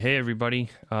Hey everybody,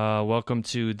 welcome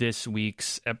to this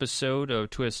week's episode of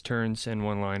Twists, Turns, and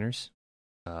One-Liners.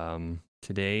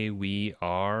 Today we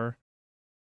are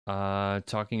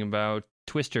talking about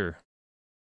Twister,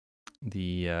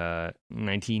 the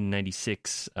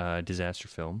 1996 disaster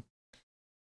film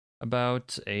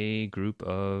about a group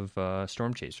of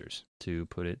storm chasers, to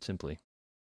put it simply.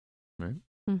 Right?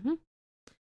 Mm-hmm.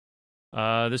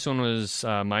 This one was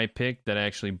my pick that I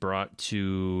actually brought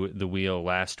to the wheel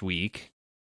last week.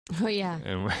 Oh, yeah.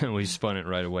 And we spun it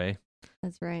right away.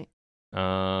 That's right.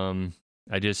 I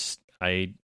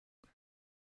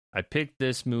picked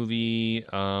this movie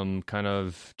kind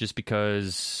of just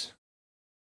because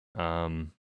I'd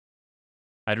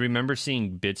remember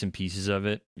seeing bits and pieces of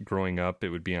it growing up.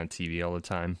 It would be on TV all the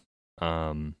time.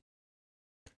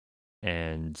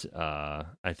 And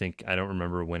I think I don't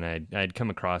remember when I'd come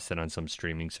across it on some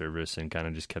streaming service and kind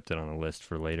of just kept it on the list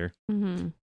for later. Mm-hmm.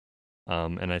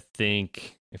 And I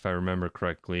think, if I remember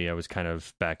correctly, I was kind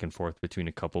of back and forth between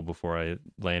a couple before I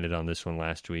landed on this one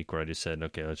last week, where I just said,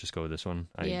 okay, let's just go with this one.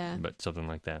 But something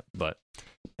like that. But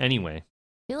anyway. I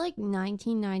feel like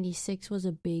 1996 was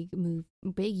a big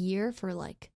year for,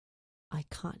 like,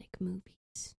 iconic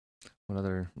movies. What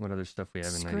other stuff we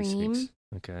have in Scream. 96?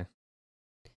 Okay.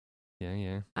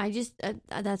 Yeah. I just,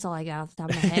 that's all I got off the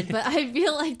top of my head, but I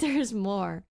feel like there's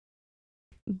more.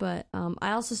 But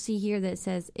I also see here that it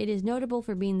says, it is notable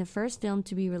for being the first film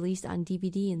to be released on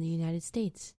DVD in the United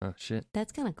States. Oh, shit.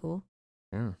 That's kind of cool.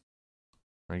 Yeah.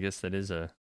 I guess that is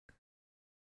a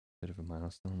bit of a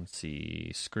milestone. Let's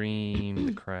see. Scream,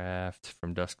 The Craft,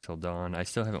 From Dusk Till Dawn. I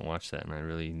still haven't watched that, and I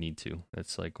really need to.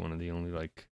 That's like one of the only,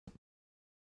 like...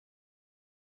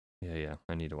 Yeah,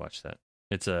 I need to watch that.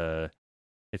 It's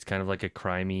kind of like a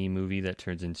crimey movie that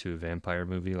turns into a vampire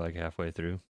movie, like halfway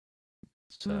through.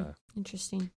 It's,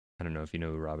 interesting. I don't know if you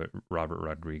know who Robert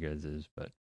Rodriguez is,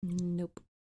 but nope.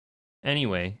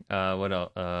 Anyway, what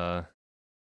else?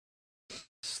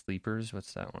 Sleepers.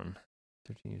 What's that one?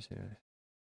 13 years ago. I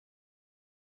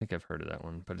think I've heard of that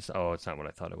one, but it's not what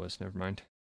I thought it was. Never mind.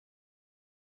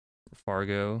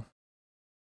 Fargo.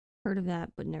 Heard of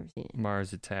that, but never seen it.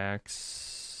 Mars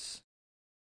Attacks.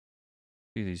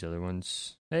 A few of these other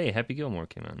ones. Hey, Happy Gilmore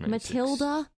came out in 96.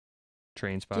 Matilda.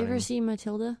 Trainspotting. Did you ever see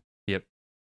Matilda? Yep.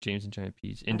 James and Giant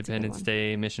Peach. Independence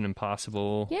Day, Mission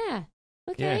Impossible. Yeah.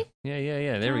 Okay.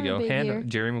 Yeah. There we go.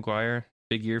 Jerry Maguire.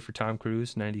 Big year for Tom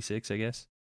Cruise, 96, I guess.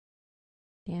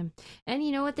 Damn. And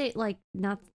you know what they like,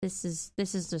 this is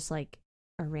just like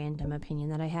a random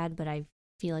opinion that I had, but I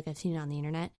feel like I've seen it on the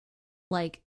internet.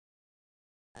 Like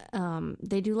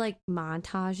they do like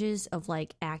montages of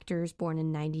like actors born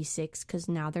in 96 cuz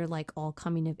now they're like all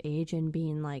coming of age and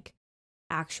being like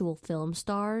actual film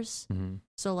stars. Mm-hmm.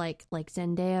 So like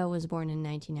Zendaya was born in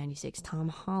 1996, Tom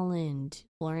Holland,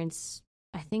 Florence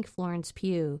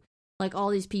Pugh, like all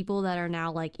these people that are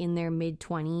now like in their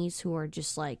mid-20s who are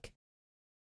just like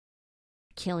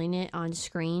killing it on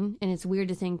screen. And it's weird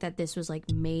to think that this was like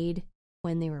made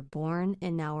when they were born,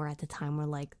 and now we're at the time where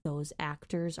like those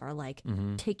actors are like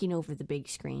taking over the big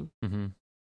screen. Mm-hmm.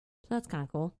 So that's kind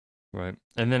of cool, right?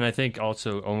 And then I think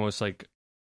also almost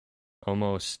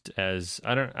as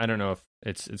I don't know if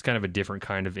it's kind of a different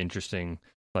kind of interesting,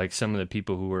 like some of the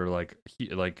people who were like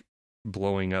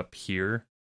blowing up here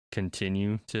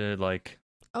continue to like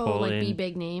pull in, be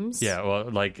big names. Yeah,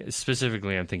 well, like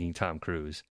specifically I'm thinking Tom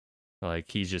Cruise.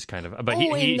 Like he's just kind of, but in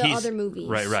the he's, other movies,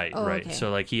 right. Okay. So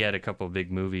like he had a couple of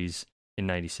big movies in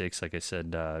 96, like I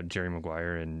said, Jerry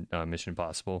Maguire and Mission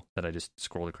Impossible that I just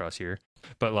scrolled across here.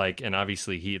 But like, and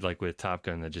obviously he, like with Top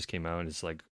Gun that just came out, it's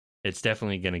like, it's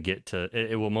definitely going to get to,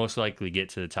 it will most likely get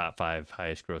to the top 5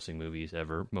 highest grossing movies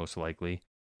ever, most likely.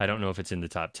 I don't know if it's in the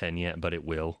top 10 yet, but it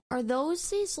will. Are those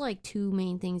his like 2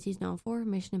 main things he's known for,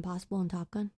 Mission Impossible and Top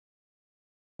Gun?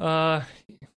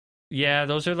 Yeah,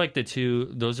 those are like the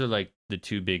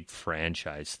two big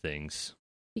franchise things.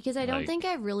 Because I don't think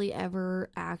I've really ever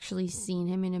actually seen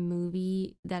him in a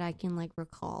movie that I can like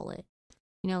recall it.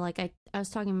 You know, like I was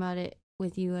talking about it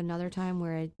with you another time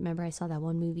where I remember I saw that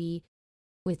one movie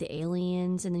with the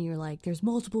aliens, and then you're like, there's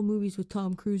multiple movies with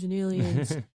Tom Cruise and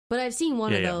aliens. But I've seen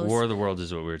one of those. War of the Worlds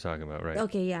is what we were talking about, right?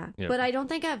 Okay, yeah. Yep. But I don't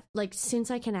think I've, like, since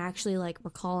I can actually, like,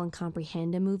 recall and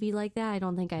comprehend a movie like that, I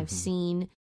don't think I've seen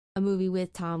a movie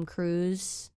with Tom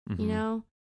Cruise, you know?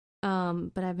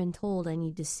 But I've been told I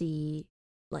need to see,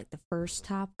 like, the first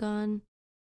Top Gun,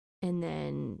 and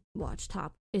then watch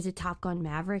is it Top Gun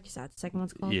Maverick? Is that the second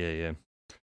one's called? Yeah.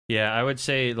 Yeah, I would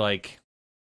say, like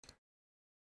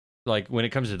when it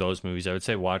comes to those movies, I would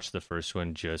say watch the first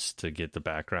one just to get the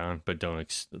background, but don't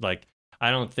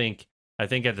I I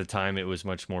think at the time it was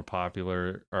much more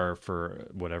popular, or for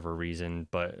whatever reason,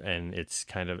 and it's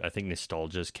kind of, I think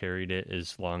nostalgia's carried it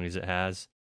as long as it has,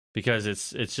 because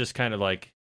it's just kind of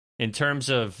like, in terms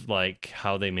of like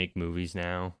how they make movies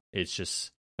now, it's just,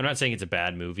 I'm not saying it's a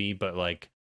bad movie, but like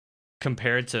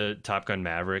compared to Top Gun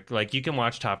Maverick, like you can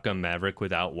watch Top Gun Maverick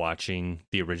without watching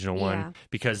the original one,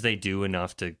 because they do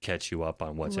enough to catch you up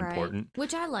on what's important.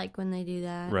 Which I like when they do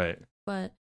that. Right.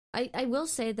 But I will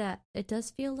say that it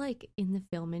does feel like in the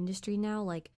film industry now,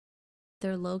 like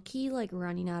they're low-key like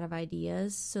running out of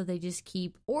ideas, so they just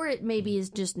keep, or it maybe is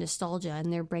just nostalgia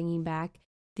and they're bringing back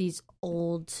these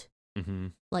old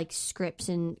like scripts,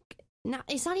 and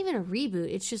it's not even a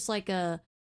reboot, it's just like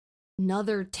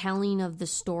another telling of the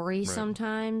story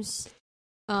sometimes,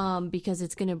 because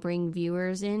it's going to bring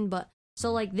viewers in. But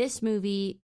so like this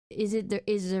movie, is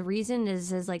the reason it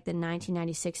says like the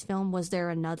 1996 film, was there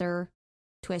another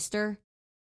Twister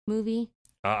movie?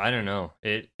 I don't know.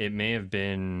 It may have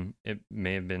been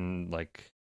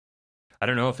like, I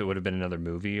don't know if it would have been another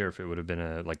movie or if it would have been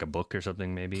a book or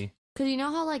something, maybe. Because you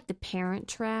know how like The Parent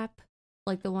Trap,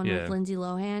 like the one with Lindsay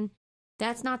Lohan,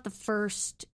 that's not the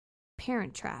first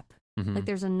Parent Trap. Like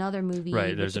there's another movie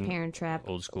with The Parent Trap,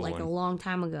 old school like one. a long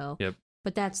time ago. Yep.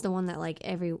 But that's the one that like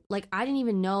I didn't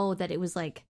even know that it was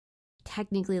like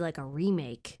technically like a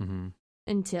remake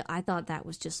until I thought that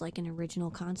was just like an original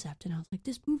concept, and I was like,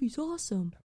 this movie's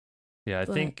awesome. Yeah, I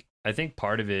think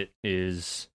part of it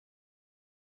is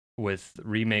with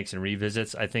remakes and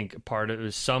revisits. I think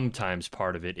sometimes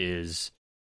part of it is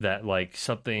that like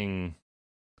something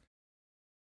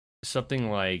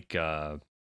like Top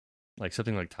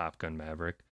Gun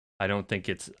Maverick. I don't think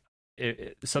it's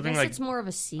something like, it's more of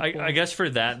a sequel. I guess for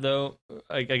that though,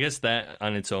 I guess that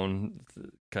on its own,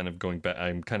 kind of going back,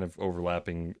 I'm kind of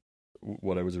overlapping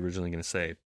what I was originally going to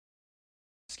say.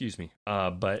 Excuse me.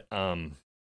 But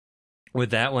with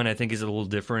that one, I think is a little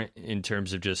different in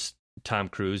terms of just Tom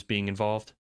Cruise being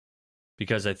involved,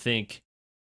 because I think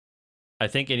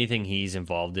anything he's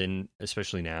involved in,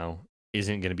 especially now,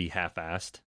 isn't going to be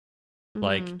half-assed.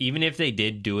 Like, even if they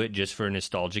did do it just for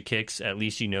nostalgia kicks, at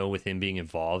least with him being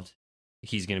involved,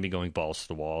 he's going to be going balls to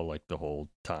the wall like the whole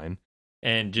time.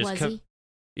 And just was he?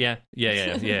 Yeah.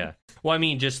 Well, I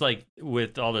mean, just like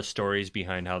with all the stories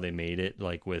behind how they made it,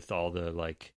 like with all the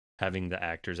like having the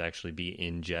actors actually be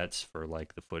in jets for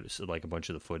like the footage, so like a bunch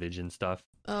of the footage and stuff.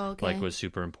 Oh, okay. Like was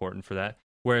super important for that.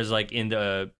 Whereas like in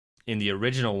the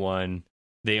original one,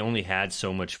 they only had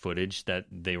so much footage that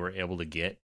they were able to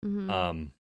get.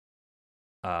 When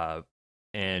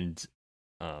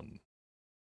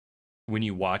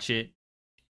you watch it,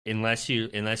 unless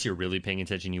you're really paying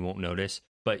attention, you won't notice,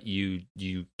 but you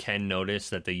can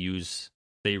notice that they reuse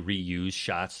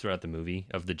shots throughout the movie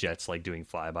of the jets like doing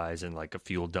flybys and like a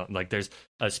fuel dump. Like there's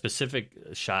a specific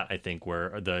shot, I think,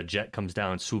 where the jet comes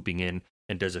down swooping in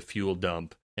and does a fuel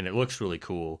dump, and it looks really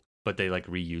cool, but they like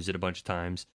reuse it a bunch of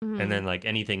times. And then like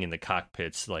anything in the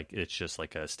cockpits, like it's just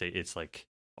like it's like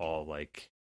all like,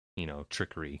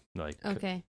 trickery, like.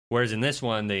 Okay. Whereas in this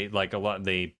one, they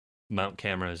mount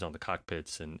cameras on the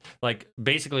cockpits, and like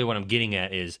basically what I'm getting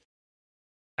at is,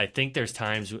 I think there's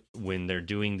times when they're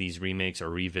doing these remakes or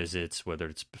revisits, whether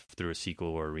it's through a sequel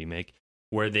or a remake,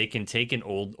 where they can take an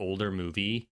older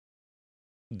movie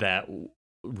that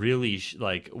really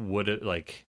would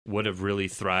have really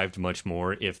thrived much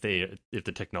more if the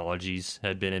technologies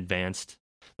had been advanced.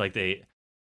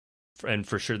 And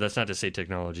for sure, that's not to say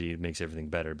technology makes everything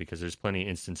better, because there's plenty of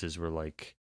instances where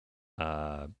like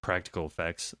practical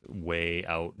effects way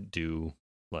outdo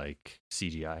like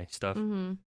CGI stuff.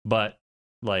 But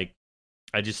like,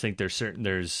 I just think there's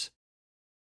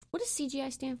what does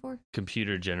CGI stand for?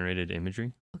 Computer generated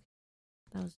imagery. Okay.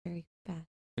 That was very bad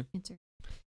answer.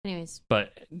 Anyways,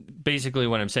 but basically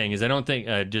what I'm saying is, I don't think,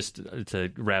 just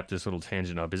to wrap this little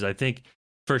tangent up, is I think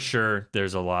for sure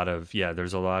there's a lot of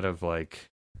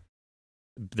like,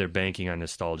 they're banking on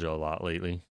nostalgia a lot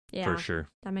lately. Yeah, for sure.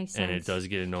 That makes sense. And it does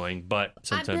get annoying, but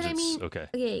sometimes okay.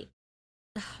 Okay,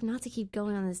 not to keep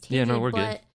going on this tangent. Yeah, no, we're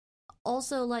but good.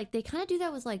 Also, like, they kind of do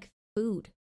that with like food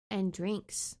and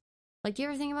drinks. Like, do you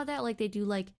ever think about that? Like, they do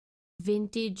like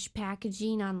vintage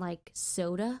packaging on like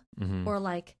soda, or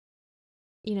like,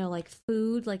 like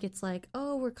food. Like, it's like,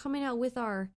 oh, we're coming out with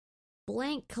our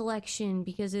blank collection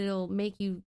because it'll make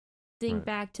you think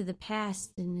back to the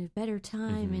past and a better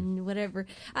time and whatever.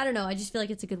 I don't know. I just feel like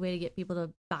it's a good way to get people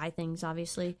to buy things,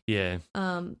 obviously. Yeah.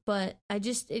 But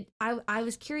I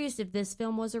was curious if this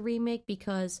film was a remake,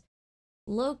 because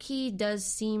low-key does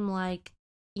seem like,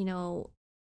 a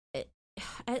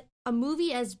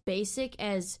movie as basic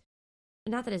as,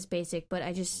 not that it's basic, but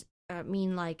I just I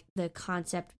mean, like, the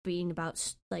concept being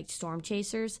about, like, storm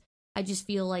chasers. I just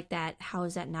feel like that, how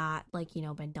has that not, like, you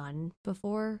know, been done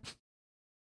before?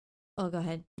 Oh, go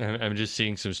ahead. I'm just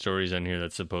seeing some stories on here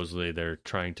that supposedly they're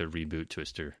trying to reboot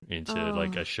Twister into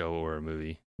like a show or a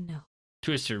movie. No.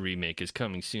 Twister remake is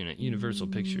coming soon at Universal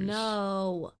Pictures.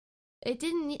 No. It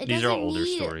didn't. These are all older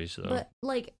stories, though. But,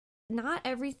 like, not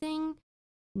everything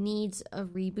needs a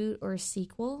reboot or a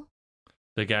sequel.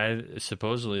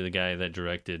 Supposedly the guy that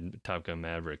directed Top Gun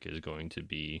Maverick is going to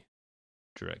be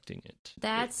directing it.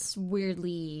 That's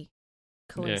weirdly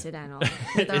coincidental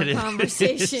with our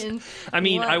conversation. I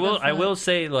mean, I will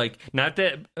say, like, not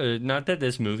that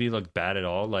this movie looked bad at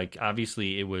all. Like,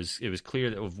 obviously it was clear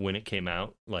that when it came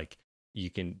out, like, you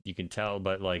can tell,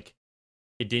 but like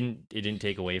it didn't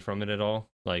take away from it at all.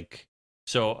 Like,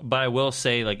 so, but I will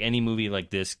say, like, any movie like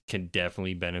this can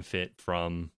definitely benefit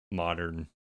from modern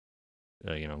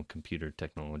computer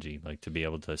technology, like, to be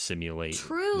able to simulate.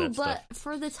 True, but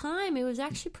for the time, it was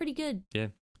actually pretty good. Yeah,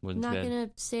 wasn't I'm not bad.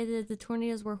 gonna say that the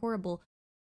tornadoes were horrible.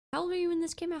 How old were you when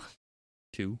this came out?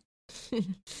 2. I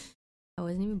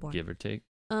wasn't even born. Give or take.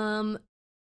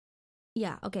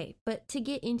 Yeah, okay, but to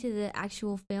get into the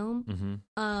actual film,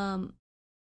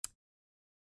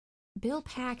 Bill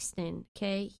Paxton,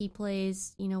 okay, he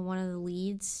plays, one of the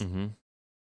leads.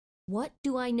 What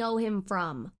do I know him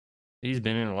from? He's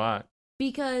been in a lot.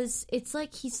 Because it's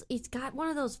like he's got one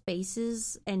of those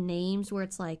faces and names where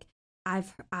it's like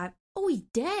oh, he's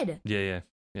dead. Yeah.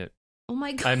 Oh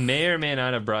my god. I may or may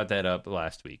not have brought that up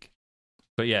last week.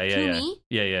 But yeah. Me?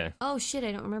 Yeah. Oh shit,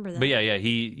 I don't remember that. But yeah,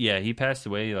 he passed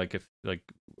away like a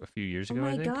few years ago,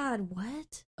 I think. Oh my god,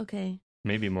 what? Okay.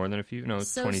 Maybe more than a few. No,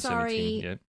 so 2017.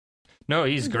 Sorry. Yeah. No,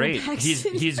 he's great.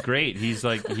 He's great. He's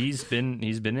like he's been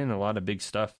in a lot of big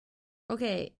stuff.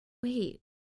 Okay, wait.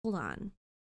 Hold on.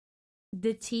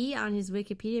 The T on his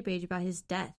Wikipedia page about his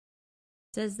death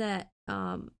says that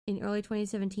in early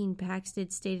 2017, Paxton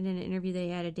stated in an interview they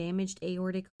had a damaged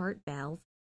aortic heart valve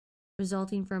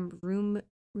resulting from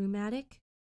rheumatic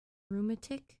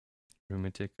arthritis.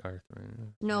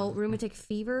 No, rheumatic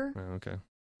fever. Oh, okay.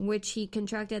 Which he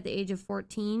contracted at the age of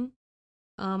 14.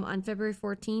 On February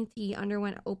 14th, he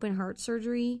underwent open heart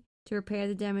surgery to repair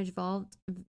the damaged valve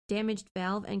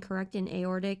and correct an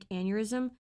aortic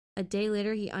aneurysm. A day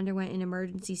later, he underwent an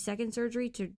emergency second surgery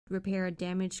to repair a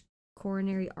damaged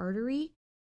coronary artery.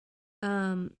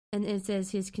 And it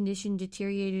says his condition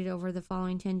deteriorated over the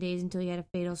following 10 days until he had a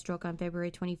fatal stroke on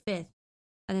February 25th.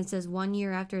 And it says 1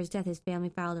 year after his death, his family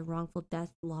filed a wrongful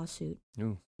death lawsuit.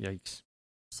 Oh, yikes.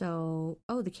 So,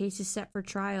 the case is set for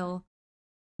trial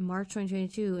March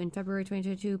 2022. In February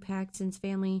 2022, Paxton's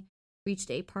family reached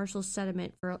a partial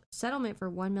settlement for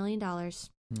 $1 million.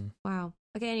 Wow.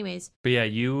 Okay, anyways. But yeah,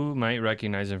 you might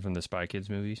recognize him from the Spy Kids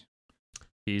movies.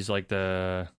 He's like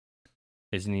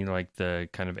isn't he like the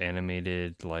kind of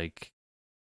animated, like,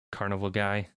 carnival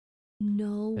guy?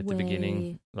 No at the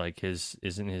beginning, like,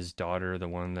 isn't his daughter the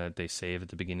one that they save at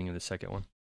the beginning of the second one?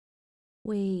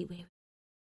 Wait.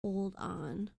 Hold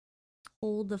on.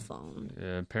 Hold the phone.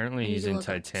 Apparently he's in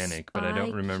Titanic, but I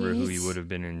don't remember who he would have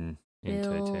been in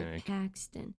Bill Titanic.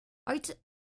 Paxton. I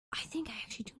think I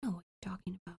actually do know what you're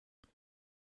talking about.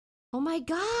 Oh my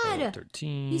god!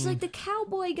 13. He's like the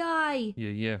cowboy guy.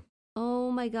 Yeah.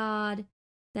 Oh my god,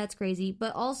 that's crazy.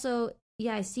 But also,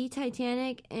 yeah, I see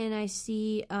Titanic, and I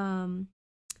see I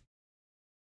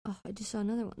just saw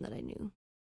another one that I knew.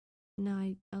 No,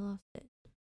 I lost it.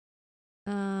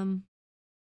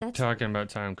 That's talking about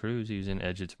Tom Cruise. He was in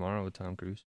Edge of Tomorrow with Tom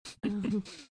Cruise.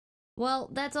 Well,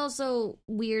 that's also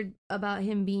weird about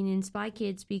him being in Spy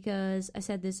Kids because I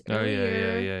said this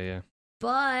earlier. Oh yeah.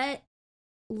 But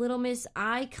Little Miss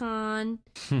Icon,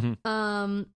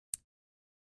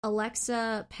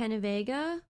 Alexa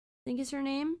Penavega, I think is her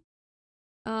name.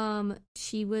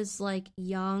 She was like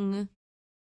young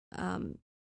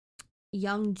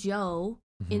Joe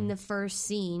in the first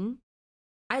scene.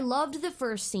 I loved the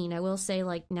first scene. I will say,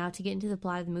 like, now to get into the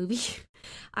plot of the movie,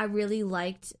 I really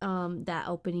liked that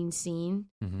opening scene.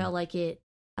 Felt like I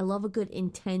love a good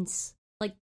intense,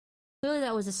 like, clearly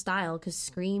that was a style because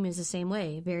Scream is the same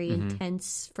way. Very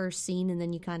intense first scene, and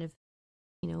then you kind of,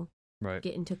 right,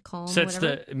 get into calm.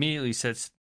 Immediately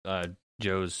sets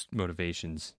Joe's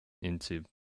motivations into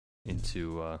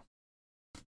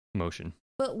motion.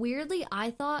 But weirdly,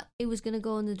 I thought it was going to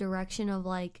go in the direction of,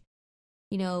 like,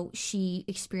 she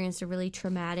experienced a really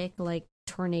traumatic, like,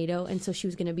 tornado, and so she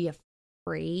was going to be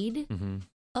afraid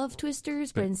of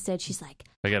twisters, but instead she's like,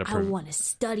 I want to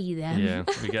study them. Yeah,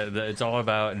 it's all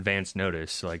about advance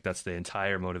notice. Like, that's the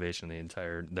entire motivation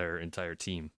of their entire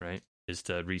team, right? Is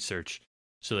to research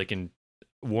so they can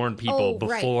warn people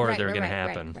before they're going to right,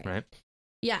 happen, right?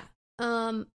 Yeah.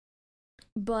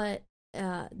 But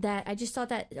that I just thought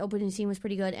that opening scene was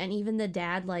pretty good, and even the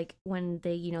dad, like when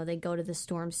they go to the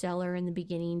storm cellar in the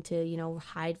beginning to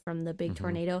hide from the big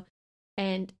tornado,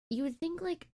 and you would think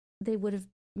like they would have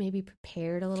maybe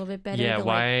prepared a little bit better. Yeah, to,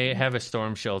 why like, have a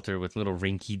storm shelter with little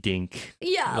rinky dink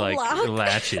lock.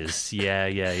 latches?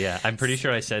 Yeah. I'm pretty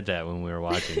sure I said that when we were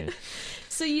watching it.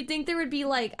 So you'd think there would be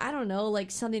like, I don't know,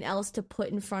 like something else to put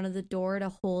in front of the door to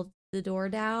hold the door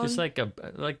down. Just like an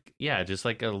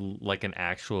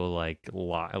actual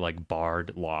like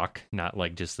barred lock, not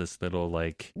like just this little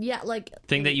like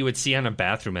thing that you would see on a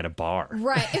bathroom at a bar.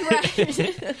 Right.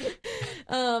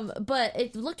 But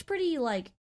it looked pretty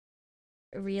like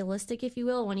realistic, if you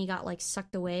will, when he got like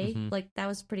sucked away. Mm-hmm. Like that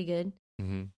was pretty good.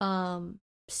 Mm-hmm.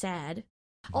 Sad.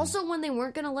 Mm-hmm. Also, when they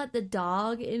weren't gonna let the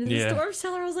dog into the storm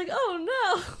cellar, I was like,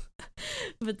 oh no.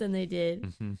 But then they did.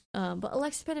 Mm-hmm. But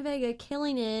Alexis Penavega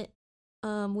killing it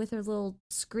with her little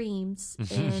screams,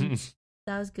 and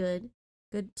that was good.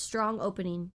 Good, strong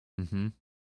opening. Mm-hmm.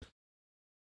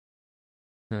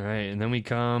 All right, and then we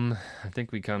come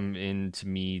in to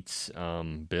meet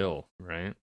Bill,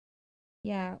 right?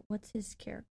 Yeah, what's his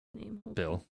character name?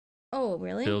 Bill. Oh,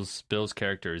 really? Bill's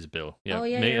character is Bill. Yeah. Oh,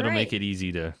 yeah, It'll make it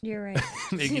easy to. You're right.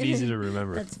 Make it easy to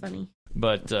remember. That's funny.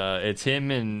 But it's him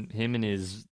and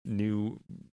his new.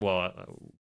 Well,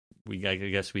 I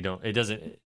guess we don't. It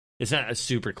doesn't. It's not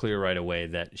super clear right away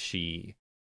that she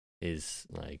is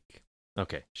like.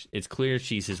 Okay, it's clear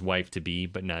she's his wife to be,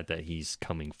 but not that he's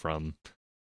coming from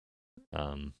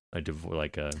a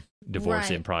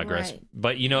divorce in progress. Right.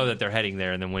 But you know that they're heading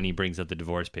there, and then when he brings up the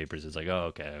divorce papers, it's like,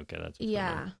 oh, okay, that's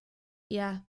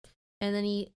yeah. And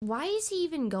then why is he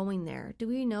even going there? Do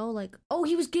we know? Like, oh,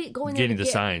 he was going there getting the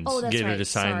signs, getting her to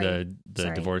sign the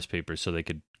Sorry. divorce papers so they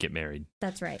could get married.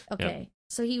 That's right. Okay, yep.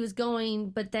 So he was going,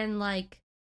 but then like,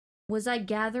 was I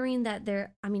gathering that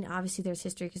I mean, obviously there's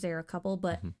history because they were a couple,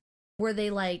 but were they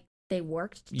like they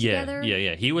worked together?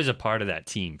 Yeah. He was a part of that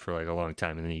team for like a long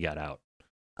time, and then he got out.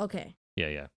 Okay.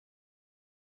 Yeah.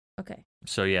 Okay.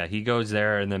 So yeah, he goes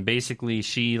there, and then basically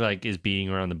she like is beating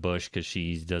around the bush because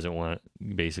she doesn't want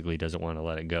to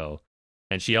let it go,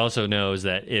 and she also knows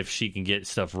that if she can get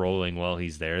stuff rolling while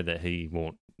he's there, that he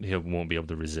won't be able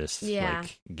to resist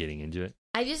like getting into it.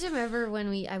 I just remember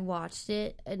when I watched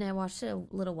it, and I watched it a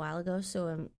little while ago,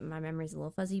 so my memory's a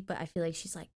little fuzzy, but I feel like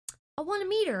she's like, I want to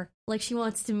meet her, like she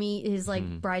wants to meet his like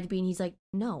bride-to-be, and he's like,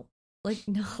 no,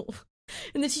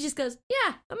 and then she just goes,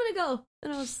 yeah, I'm gonna go,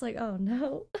 and I was just like, oh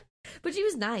no. But she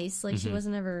was nice. Like, she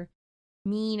wasn't ever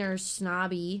mean or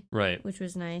snobby. Right. Which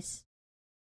was nice.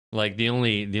 Like, the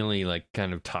only like,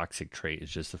 kind of toxic trait is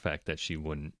just the fact that she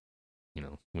wouldn't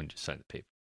just sign the paper.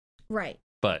 Right.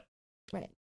 But,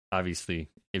 obviously,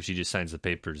 if she just signs the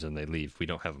papers and they leave, we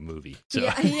don't have a movie. So.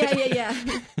 Yeah.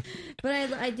 But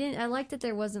I like that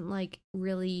there wasn't, like,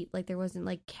 really, like, there wasn't,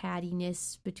 like,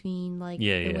 cattiness between, like,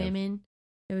 the women.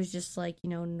 It was just, like,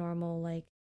 normal, like,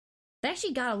 they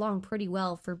actually got along pretty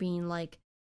well for being like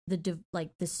the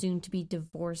soon to be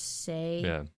divorcee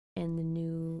and the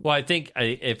new. Well, I think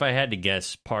if I had to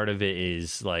guess, part of it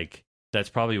is like that's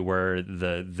probably where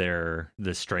the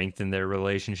strength in their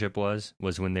relationship was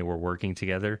when they were working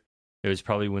together. It was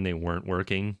probably when they weren't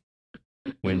working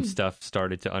when stuff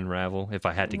started to unravel. If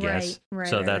I had to guess,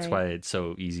 so that's why it's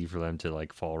so easy for them to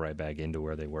like fall right back into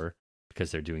where they were because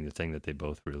they're doing the thing that they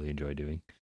both really enjoy doing.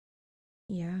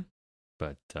 Yeah.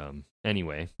 But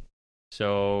anyway,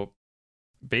 so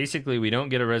basically we don't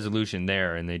get a resolution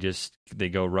there, and they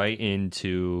go right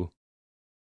into.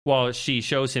 Well, she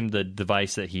shows him the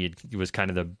device that it was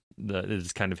kind of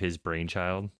it's kind of his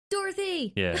brainchild.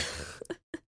 Dorothy. Yeah,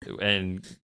 and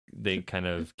they kind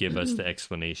of give us the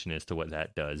explanation as to what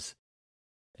that does,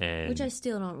 and which I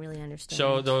still don't really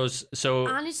understand. So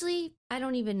honestly, I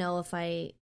don't even know if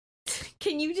I.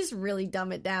 Can you just really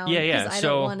dumb it down? Yeah. I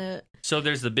don't want to. So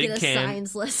there's the big can.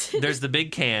 Science lesson. There's the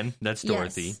big can. That's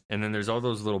Dorothy, and then there's all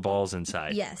those little balls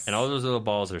inside. Yes, and all those little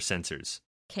balls are sensors.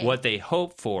 Okay. What they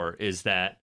hope for is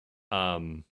that,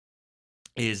 when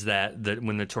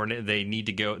the tornado, they need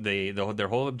to go. Their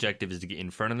whole objective is to get in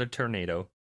front of the tornado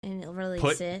and it'll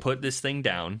release put this thing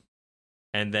down,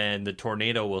 and then the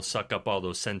tornado will suck up all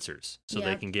those sensors, so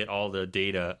they can get all the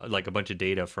data, like a bunch of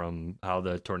data from how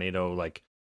the tornado like.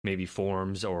 Maybe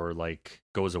forms or like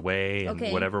goes away and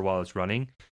whatever while it's running.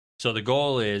 So the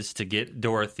goal is to get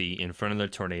Dorothy in front of the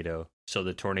tornado so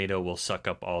the tornado will suck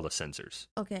up all the sensors.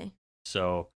 Okay.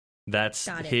 So that's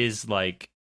his like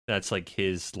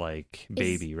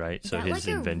baby, right? So his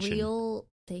like invention. A real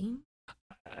thing?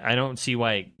 I don't see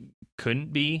why it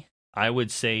couldn't be. I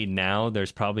would say now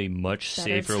there's probably much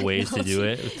Better safer ways to do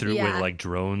it through Yeah. with like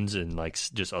drones and like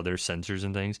just other sensors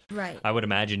and things. Right. I would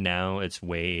imagine now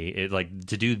like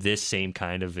to do this same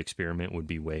kind of experiment would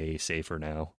be way safer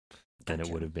now than it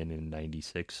Gotcha. would have been in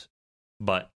 96.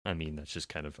 But I mean, that's just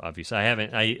kind of obvious. I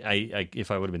haven't, I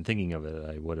if I would have been thinking of it,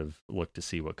 I would have looked to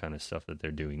see what kind of stuff that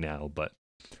they're doing now. But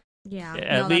Yeah.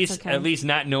 at No, least, that's okay. at least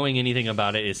not knowing anything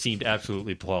about it, it seemed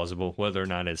absolutely plausible. Whether or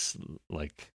not it's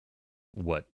like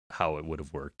how it would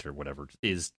have worked or whatever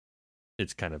it's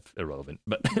kind of irrelevant.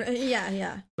 But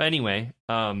Yeah. but anyway,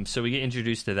 so we get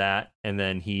introduced to that, and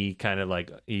then he's kind of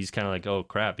like, oh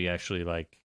crap, he actually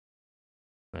like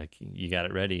you got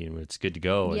it ready and it's good to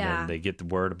go. And then they get the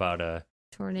word about a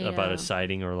tornado,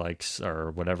 sighting or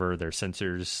whatever their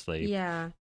sensors. Yeah.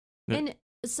 And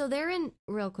so they're in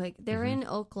Mhm. in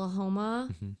Oklahoma.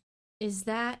 Mhm. Is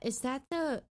that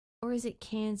or is it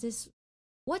Kansas?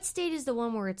 What state is the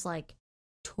one where it's like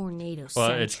tornado Well,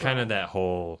 central? it's kind of that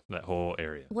whole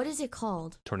area. What is it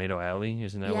called? Tornado Alley,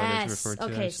 isn't that what Yes. it's referred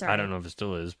to Okay, as? sorry. I don't know if it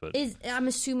still is, but I'm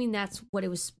assuming that's what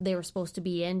they were supposed to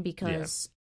be in, because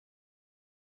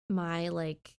my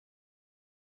like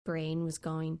brain was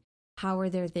going, how are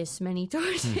there this many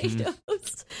tornadoes?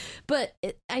 But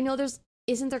I know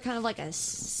isn't there kind of like a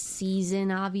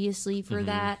season obviously for Mhm.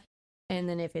 that? And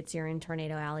then if you're in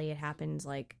Tornado Alley, it happens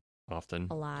like often.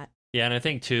 a lot. Yeah, and I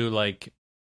think too, like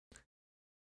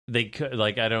they could,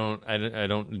 like I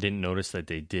didn't notice that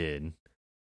they did,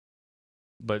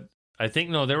 but I think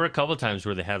no, there were a couple of times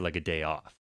where they had like a day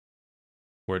off,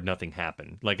 where nothing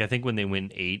happened. Like I think when they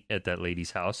went 8 at that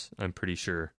lady's house, I'm pretty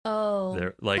sure. Oh,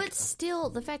 they're like, but still,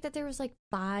 the fact that there was like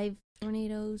 5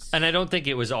 tornadoes, and I don't think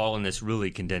it was all in this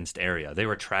really condensed area. They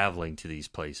were traveling to these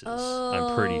places.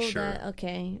 I'm pretty sure.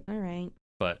 Okay, all right.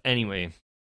 But anyway,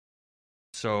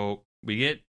 so we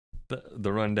get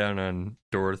the rundown on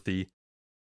Dorothy.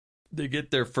 They get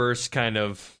their first kind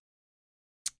of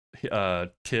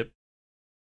tip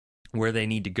where they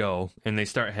need to go, and they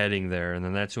start heading there, and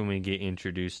then that's when we get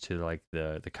introduced to like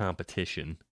the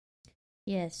competition.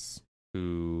 Yes.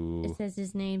 Who It says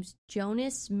his name's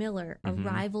Jonas Miller, a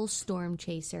rival storm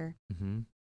chaser,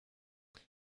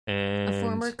 and a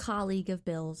former colleague of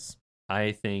Bill's.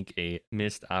 I think a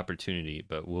missed opportunity,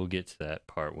 but we'll get to that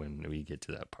part when we get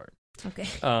to that part. Okay.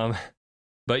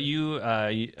 But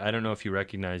I don't know if you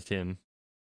recognized him.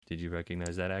 Did you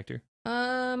recognize that actor?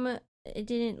 It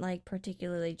didn't like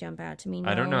particularly jump out to me. No.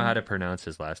 I don't know how to pronounce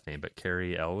his last name, but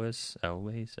Carrie Elwes. Oh,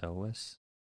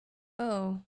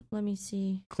 let me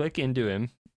see. Click into him,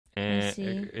 and see.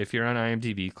 if you're on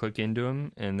IMDb, click into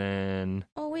him, and then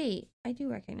Oh wait, I do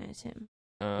recognize him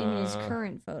in his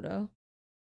current photo.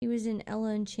 He was in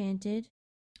Ella Enchanted.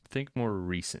 Think more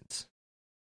recent.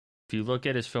 If you look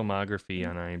at his filmography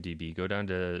on IMDb, go down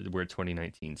to where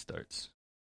 2019 starts.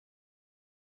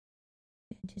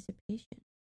 Anticipation.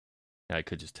 I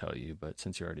could just tell you, but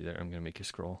since you're already there, I'm going to make you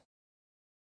scroll.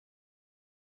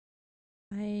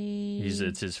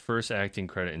 It's his first acting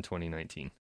credit in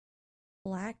 2019.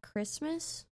 Black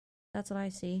Christmas? That's what I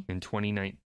see. In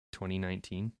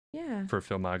 2019? Yeah. For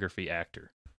filmography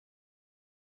actor.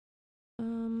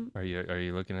 Are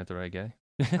you looking at the right guy?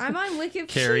 I'm on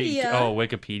Wikipedia.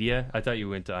 Wikipedia? I thought you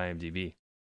went to IMDb.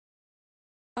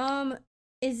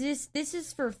 Is this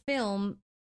is for film?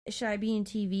 Should I be in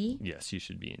TV? Yes, you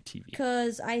should be in TV.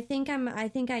 Because I think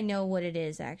I know what it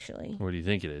is actually. What do you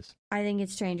think it is? I think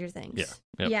it's Stranger Things. Yeah.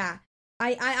 Yep. Yeah.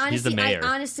 I honestly, He's the mayor.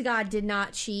 honest to God, did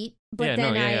not cheat. But Yeah,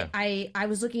 then no, yeah. I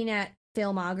was looking at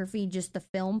filmography, just the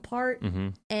film part,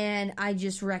 and I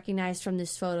just recognized from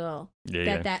this photo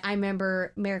that I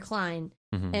remember Mayor Klein,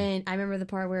 and I remember the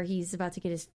part where he's about to get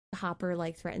his Hopper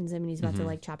like threatens him and he's about to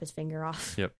like chop his finger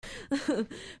off. Yep.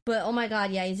 But oh my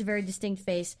God, yeah, he's a very distinct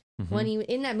face. When he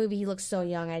in that movie, he looks so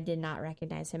young. I did not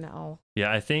recognize him at all.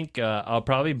 Yeah, I think I'll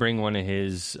probably bring one of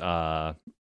his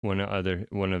one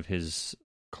of his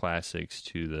classics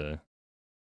to the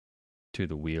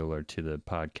wheel or to the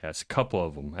podcast. A couple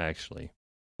of them actually.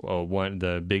 Well,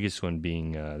 the biggest one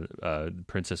being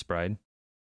Princess Bride.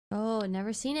 Oh,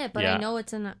 never seen it, but Yeah. I know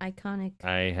it's an iconic.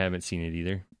 I haven't seen it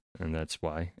either, and that's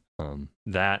why.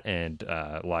 That and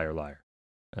Liar Liar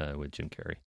with Jim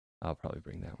Carrey. I'll probably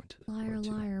bring that one to the Liar, board,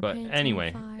 too. liar, But pants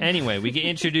anyway, on fire. we get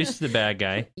introduced to the bad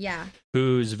guy. Yeah.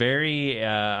 Who's very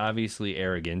obviously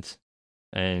arrogant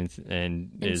and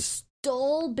is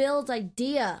stole Bill's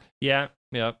idea. yeah.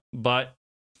 But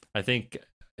I think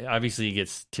obviously he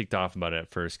gets ticked off about it at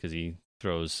first because he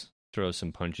throws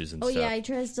some punches and Oh stuff. yeah, he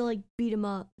tries to like beat him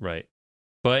up. Right.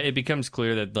 But it becomes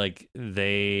clear that like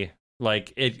they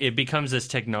like it becomes this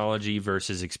technology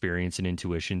versus experience and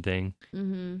intuition thing,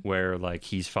 where like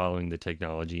he's following the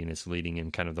technology and it's leading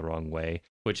him kind of the wrong way,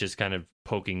 which is kind of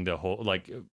poking the whole, like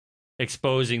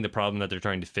exposing the problem that they're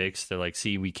trying to fix. They're like,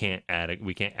 see, we can't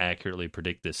accurately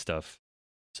predict this stuff.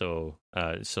 So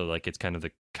like it's kind of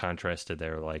the contrast to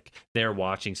their, like, they're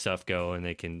watching stuff go and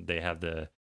they have the,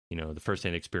 you know, the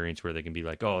first-hand experience where they can be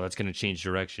like, oh, that's going to change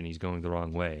direction. He's going the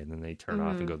wrong way. And then they turn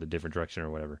off and go the different direction or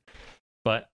whatever.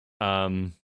 But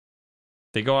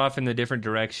they go off in the different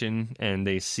direction and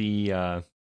they see the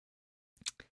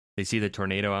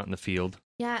tornado out in the field.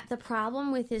 Yeah, the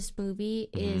problem with this movie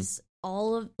is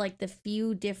all of, like, the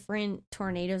few different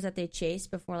tornadoes that they chase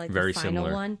before, like, Very the final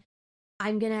similar. one.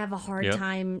 I'm going to have a hard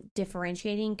time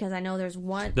differentiating because I know there's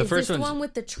one. The Is first this the one's- one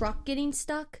with the truck getting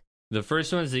stuck? The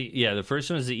first one's the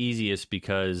easiest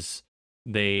because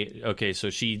so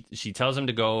she tells him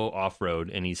to go off road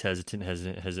and he's hesitant,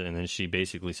 and then she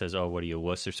basically says, "Oh, what are you, a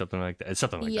wuss?" or something like that.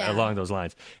 Something like that, along those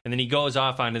lines. And then he goes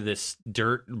off onto this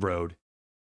dirt road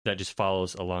that just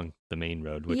follows along the main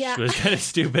road, which was kind of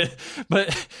stupid.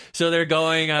 But so they're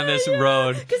going on this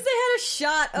road because they had a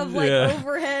shot of like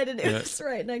overhead and it was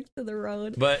right next to the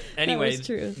road. But anyway,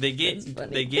 true. they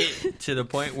get to the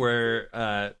point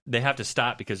where they have to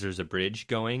stop because there's a bridge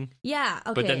going. Yeah,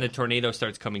 okay. But then the tornado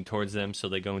starts coming towards them, so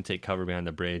they go and take cover behind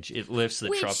the bridge. It lifts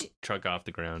the truck off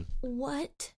the ground.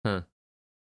 What? Huh.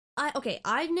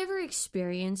 I've never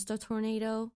experienced a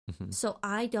tornado, so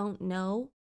I don't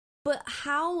know. But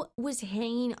how was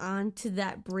hanging on to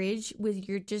that bridge with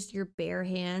your bare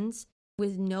hands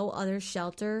with no other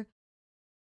shelter?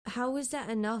 How was that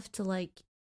enough to like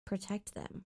protect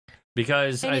them?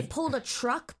 Because it pulled a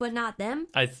truck, but not them.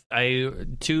 I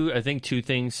think two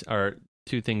things are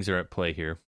at play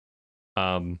here.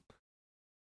 At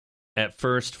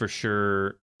first, for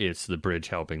sure, it's the bridge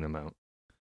helping them out,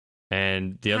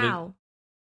 and the other.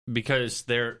 Because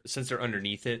since they're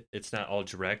underneath it, it's not all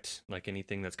direct. Like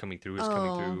anything that's coming through is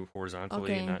coming through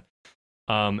horizontally and not.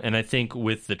 And I think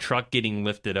with the truck getting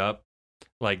lifted up,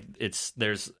 like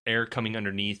there's air coming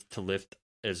underneath to lift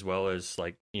as well as,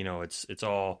 like, you know, it's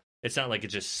not like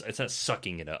it's not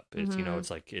sucking it up. It's you know, it's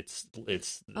like it's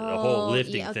a whole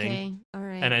lifting thing. All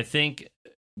right. And I think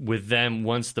with them,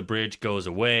 once the bridge goes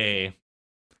away,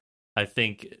 I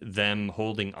think them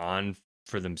holding on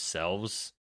for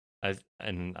themselves.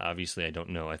 And obviously I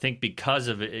don't know. I think because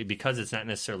it's not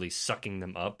necessarily sucking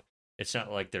them up, it's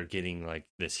not like they're getting like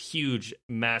this huge,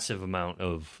 massive amount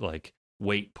of like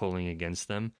weight pulling against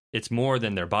them. It's more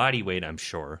than their body weight, I'm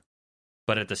sure.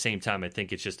 But at the same time, I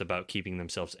think it's just about keeping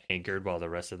themselves anchored while the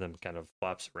rest of them kind of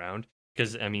flops around.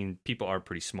 Because, I mean, people are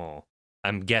pretty small.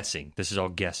 I'm guessing. This is all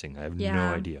guessing. I have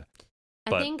no idea.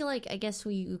 I think, like, I guess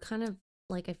you kind of,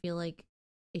 like, I feel like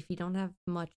if you don't have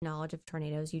much knowledge of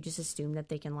tornadoes, you just assume that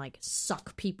they can, like,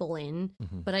 suck people in.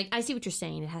 But I see what you're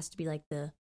saying. It has to be, like,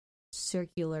 the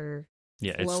circular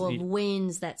flow of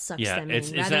winds that sucks them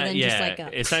in, rather than just, like,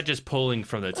 it's not just pulling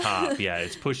from the top.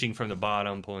 It's pushing from the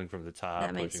bottom, pulling from the top,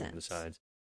 that makes pushing from the sense. sides.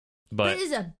 But it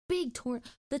is a big tornado.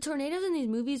 The tornadoes in these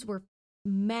movies were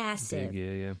massive.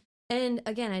 Big, yeah. And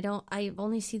again, I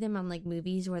only see them on, like,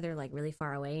 movies where they're, like, really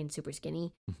far away and super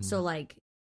skinny. So, like,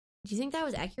 do you think that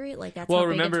was accurate? Like, that's how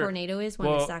big a tornado is when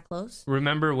it's that close?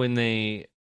 Remember when they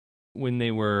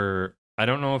were,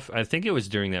 I think it was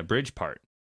during that bridge part,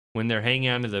 when they're hanging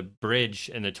onto the bridge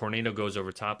and the tornado goes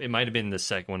over top. It might have been the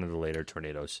second one of the later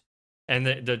tornadoes. And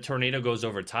the tornado goes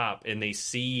over top and they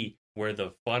see where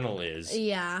the funnel is.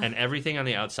 Yeah. And everything on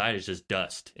the outside is just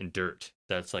dust and dirt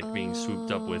that's like being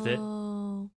swooped up with it.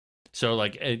 So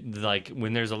like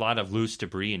when there's a lot of loose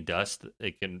debris and dust,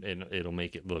 it'll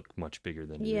make it look much bigger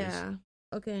than it is. Yeah.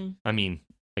 Okay. I mean,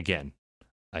 again,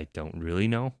 I don't really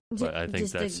know, but I think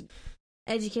just that's an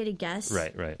educated guess.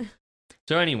 Right.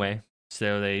 So anyway,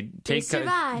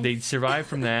 they survive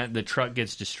from that. The truck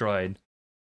gets destroyed,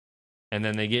 and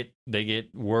then they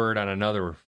get word on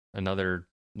another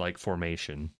like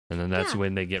formation, and then that's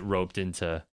when they get roped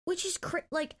into. Which is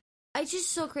it's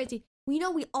just so crazy. We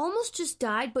almost just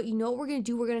died, but you know what we're going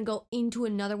to do? We're going to go into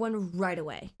another one right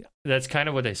away. That's kind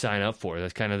of what they sign up for.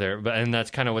 That's kind of and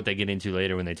that's kind of what they get into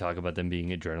later when they talk about them being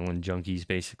adrenaline junkies,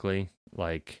 basically.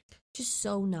 Like, just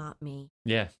so not me.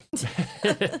 Yeah,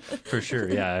 for sure.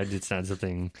 Yeah, it's not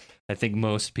something I think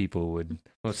most sane people would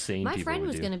do. My friend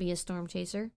was going to be a storm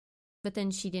chaser, but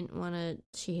then she didn't want to.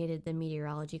 She hated the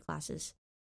meteorology classes,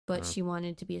 but she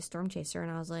wanted to be a storm chaser,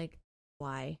 and I was like,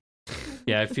 why?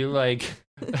 Yeah, I feel like.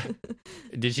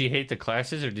 Did she hate the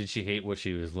classes or did she hate what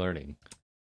she was learning?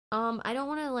 I don't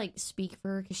want to like speak for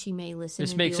her because she may listen.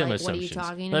 Let's make some assumptions. What are you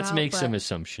talking Let's about? make some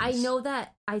assumptions. I know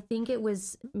that I think it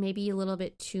was maybe a little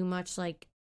bit too much like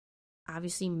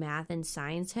obviously math and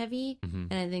science heavy,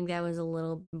 and I think that was a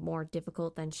little more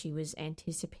difficult than she was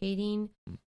anticipating.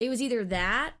 It was either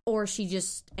that or she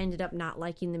just ended up not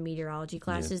liking the meteorology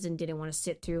classes and didn't want to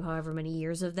sit through however many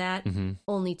years of that,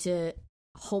 only to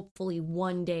hopefully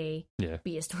one day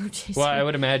be a storm chaser. Well, I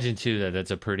would imagine too that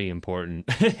that's a pretty important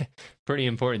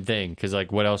thing, because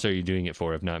like what else are you doing it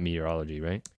for if not meteorology,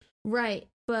 right? Right,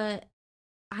 but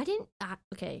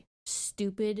okay,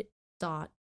 stupid thought.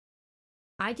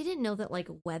 I didn't know that like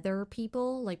weather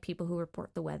people, like people who report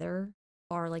the weather,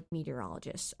 are like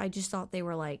meteorologists. I just thought they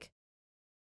were like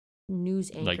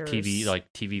news anchors,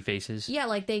 like TV faces. Yeah,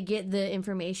 like they get the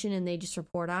information and they just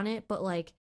report on it. But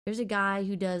like, there's a guy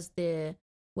who does the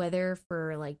weather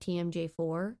for like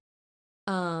TMJ4,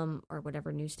 or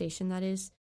whatever news station that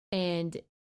is, and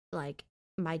like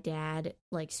my dad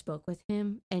like spoke with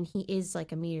him, and he is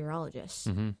like a meteorologist.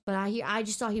 But I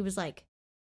just thought he was like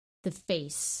the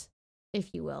face,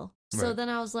 if you will. So then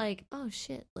I was like, oh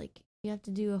shit, like you have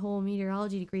to do a whole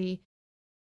meteorology degree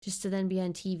just to then be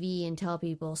on TV and tell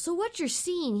people, so what you're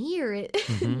seeing here, it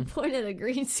point at a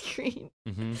green screen.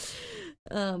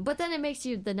 But then it makes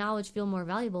the knowledge feel more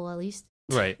valuable, at least.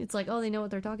 Right. It's like, oh, they know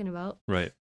what they're talking about.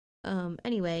 Right.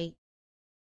 Anyway,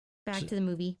 back to the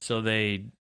movie. So they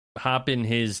hop in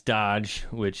his Dodge,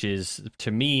 which is,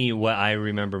 to me, what I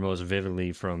remember most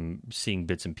vividly from seeing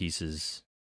bits and pieces.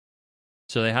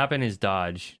 So they hop in his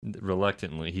Dodge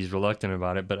reluctantly. He's reluctant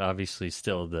about it, but obviously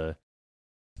still the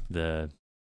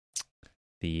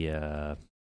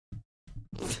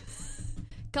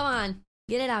Come on,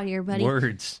 get it out here, buddy.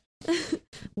 Words.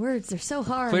 Words, they're so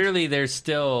hard. Clearly, there's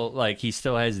still, like, he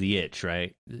still has the itch,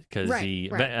 right? Because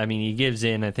right. I mean, he gives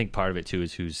in. I think part of it, too,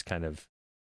 is is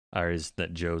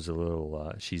that Joe's a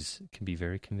little, can be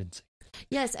very convincing.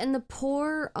 Yes, and the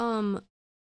poor, what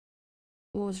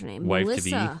was her name? Wife Melissa.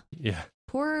 to be. Yeah.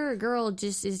 Poor girl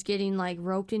just is getting, like,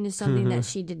 roped into something that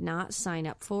she did not sign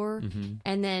up for.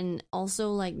 And then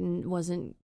also, like,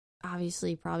 wasn't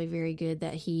obviously probably very good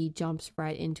that he jumps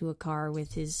right into a car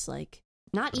with his, like,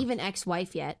 not even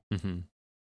ex-wife yet.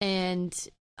 And,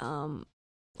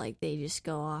 like, they just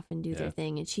go off and do their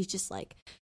thing. And she's just like,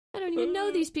 I don't even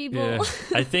know these people. Yeah.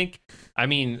 I think, I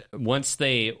mean, once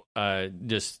they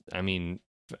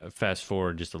fast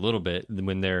forward just a little bit,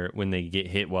 when they get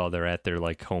hit while they're at their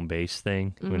like home base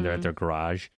thing, when they're at their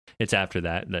garage, it's after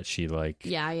that she like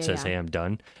says, "Hey, I'm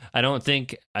done." I don't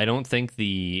think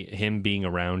him being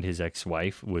around his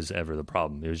ex-wife was ever the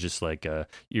problem. It was just like,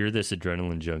 you're this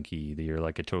adrenaline junkie, you're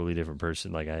like a totally different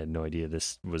person. Like, I had no idea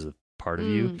this was a part of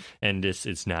you, and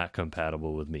it's not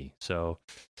compatible with me. So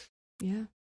yeah,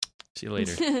 see you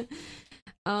later.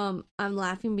 I'm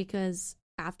laughing because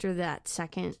after that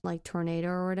second like tornado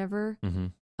or whatever,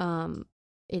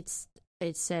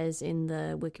 it says in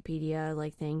the Wikipedia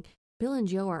like thing, Bill and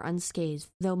Joe are unscathed,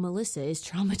 though Melissa is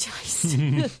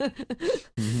traumatized.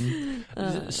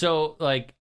 So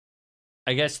like,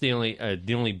 I guess the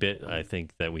only bit I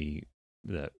think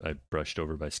that I brushed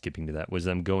over by skipping to that was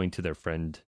them going to their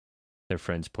friend's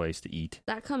place to eat.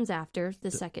 That comes after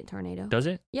the second tornado. Does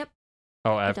it? Yep.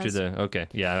 Oh, after okay.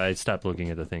 Yeah, I stopped looking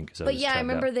at the thing. But yeah, I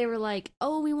remember they were like,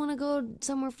 oh, we want to go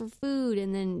somewhere for food.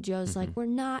 And then Joe's like, we're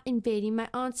not invading my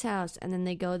aunt's house. And then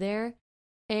they go there.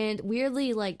 And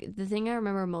weirdly, like, the thing I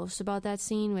remember most about that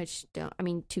scene,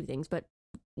 two things, but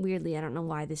weirdly, I don't know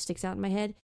why this sticks out in my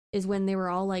head, is when they were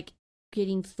all like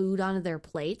getting food onto their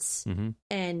plates.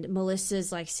 And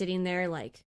Melissa's like sitting there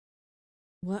like,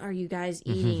 what are you guys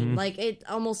eating? Like, it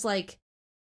almost like,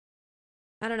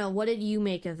 I don't know. What did you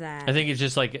make of that? I think it's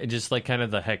just like kind of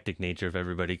the hectic nature of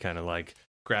everybody kind of like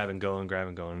grab and go,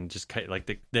 and just like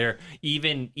they're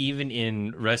even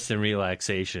in rest and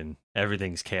relaxation,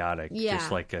 everything's chaotic. Yeah.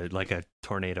 Just like a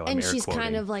tornado. And she's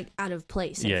kind of like out of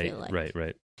place. I feel like.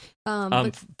 Right.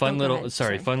 Fun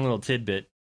little tidbit,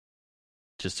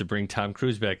 just to bring Tom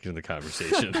Cruise back into the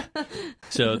conversation.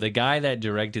 So the guy that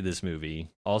directed this movie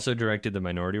also directed The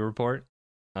Minority Report.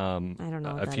 I don't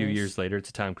know. A few years later, it's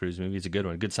a Tom Cruise movie. It's a good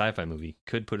one, good sci-fi movie.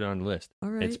 Could put it on the list. All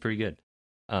right. It's pretty good.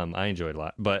 I enjoyed it a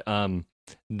lot. But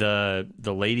the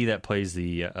lady that plays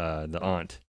the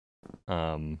aunt,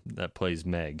 that plays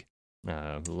Meg,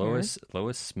 Lois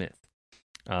Smith.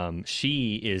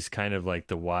 She is kind of like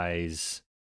the wise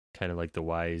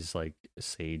like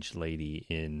sage lady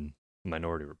in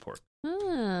Minority Report.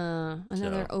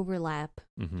 Another overlap.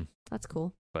 That's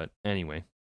cool. But anyway.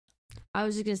 I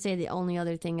was just going to say the only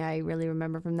other thing I really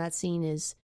remember from that scene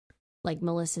is like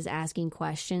Melissa's asking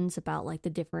questions about like the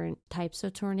different types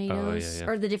of tornadoes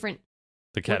or the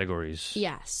categories.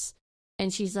 Yes.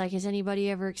 And she's like, has anybody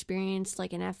ever experienced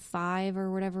like an F5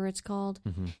 or whatever it's called?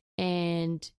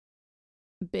 And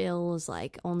Bill was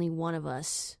like, only one of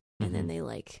us, and then they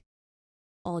like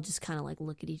all just kind of like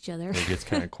look at each other. It gets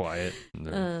kind of quiet.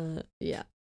 Yeah.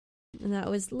 And that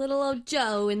was little old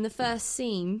Joe in the first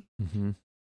scene. Mm-hmm.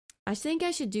 I think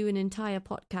I should do an entire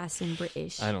podcast in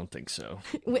British. I don't think so.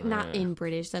 Not in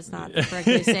British. That's not the correct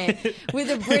way to say it. With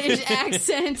a British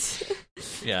accent.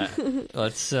 Yeah.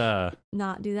 Let's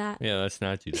not do that. Yeah, let's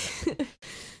not do that.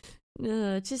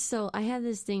 No, just so I have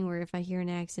this thing where if I hear an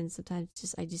accent, sometimes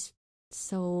it's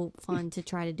so fun to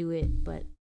try to do it, but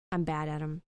I'm bad at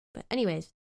them. But anyways,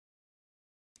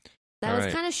 that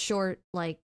was kind of short,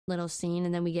 like little scene,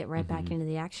 and then we get right back into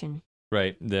the action.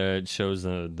 Right. It shows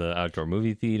the outdoor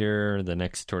movie theater. The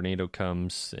next tornado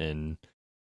comes, and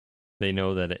they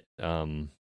know that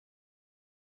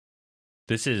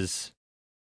this is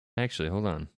actually. Hold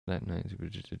on. That night.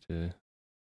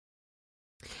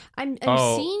 I'm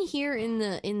seeing here in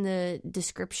the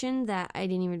description that I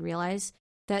didn't even realize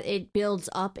that it builds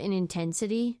up in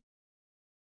intensity.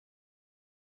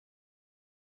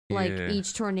 Like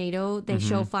each tornado, they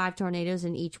show 5 tornadoes,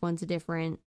 and each one's a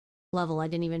different level. I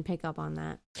didn't even pick up on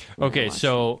that. Okay,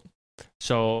 so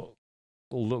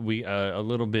we a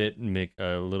little bit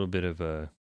of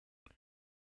a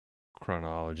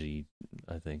chronology,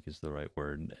 I think is the right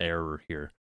word, error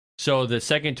here. So the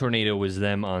second tornado was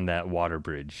them on that water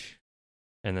bridge,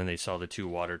 and then they saw the 2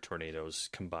 water tornadoes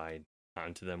combine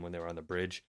onto them when they were on the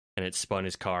bridge, and it spun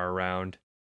his car around,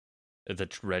 the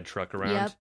red truck around.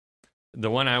 Yep. The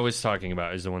one I was talking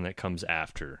about is the one that comes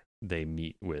after they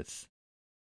meet with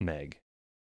Meg,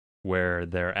 where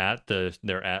they're at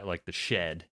like the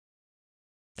shed,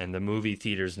 and the movie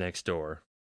theater's next door,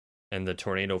 and the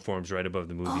tornado forms right above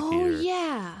the movie theater. Oh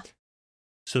yeah.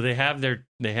 So they have their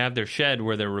shed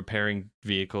where they're repairing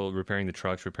the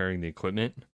trucks, repairing the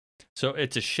equipment. So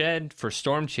it's a shed for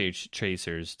storm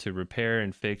chasers to repair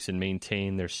and fix and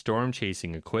maintain their storm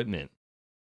chasing equipment.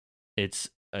 It's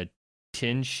a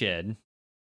tin shed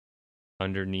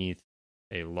underneath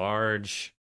a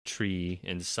large tree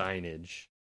and signage.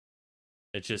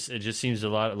 It just seems a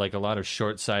lot of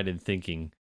short-sighted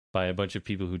thinking by a bunch of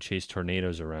people who chase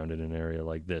tornadoes around in an area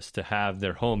like this to have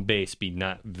their home base be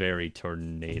not very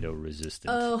tornado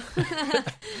resistant. Oh,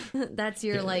 that's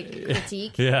your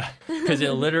critique. Yeah, because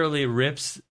it literally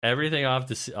rips everything off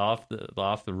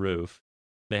the roof.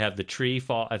 They have the tree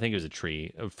fall. I think it was a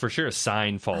tree. For sure, a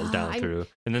sign falls down through,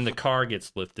 and then the car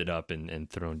gets lifted up and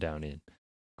thrown down in.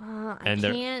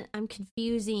 I'm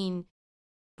confusing.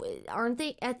 Aren't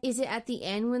they? Is it at the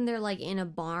end when they're like in a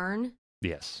barn?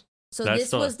 Yes. So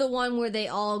this was the one where they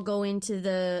all go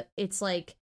into it's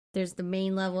like there's the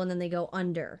main level and then they go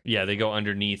under. Yeah, they go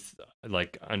underneath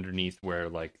where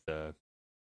like the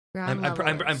ground level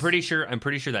I'm pretty sure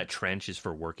that trench is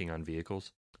for working on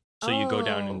vehicles. So you go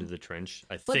down into the trench.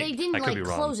 I think. But they didn't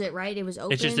close it, right? It was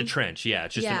open. It's just a trench. Yeah,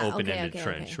 it's just an open-ended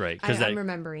trench, right? I'm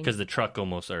remembering because the truck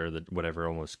almost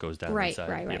goes down. Right, inside.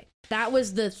 right. Yep. That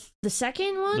was the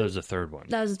second one. That was the third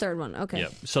one. Okay. Yeah.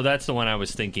 So that's the one I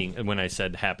was thinking when I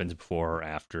said happens before or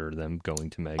after them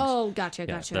going to Meg's. Oh, gotcha.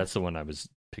 That's the one I was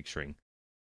picturing.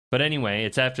 But anyway,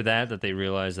 it's after that they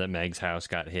realized that Meg's house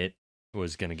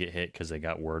was going to get hit because they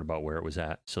got word about where it was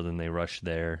at. So then they rushed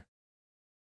there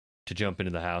to jump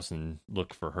into the house and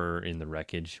look for her in the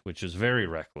wreckage, which was very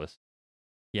reckless.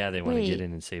 Yeah, they want to get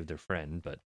in and save their friend,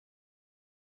 but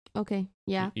okay,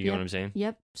 yeah, you get what I'm saying?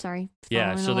 Yep. Sorry.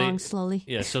 Slowly.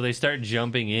 Yeah, so they start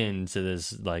jumping into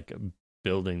this like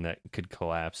building that could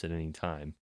collapse at any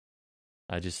time.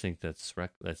 I just think that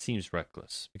seems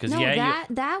reckless because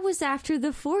that was after the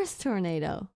 4th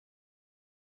tornado.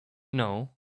 No.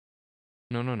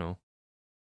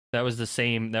 That was the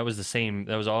same. That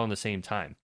was all in the same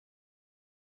time.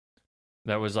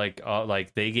 That was like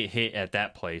they get hit at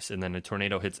that place, and then a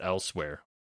tornado hits elsewhere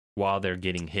while they're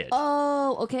getting hit.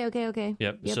 Oh, okay.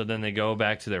 Yep. So then they go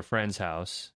back to their friend's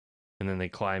house, and then they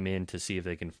climb in to see if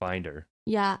they can find her.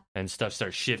 Yeah. And stuff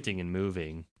starts shifting and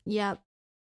moving. Yep.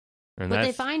 And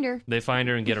they find her. They find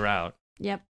her and get her out.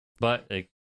 Yep. But I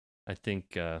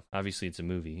think obviously it's a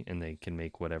movie, and they can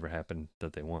make whatever happen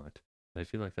that they want. I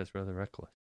feel like that's rather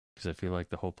reckless. Because I feel like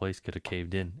the whole place could have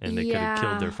caved in, and they could have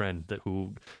killed their friend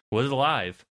who was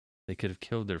alive. They could have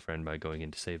killed their friend by going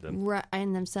in to save them. Right,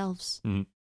 and themselves. Mm-hmm.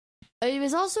 It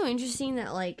was also interesting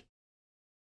that,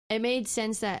 it made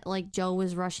sense that, Joe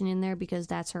was rushing in there because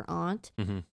that's her aunt.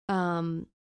 Mm-hmm.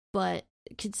 But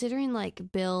considering,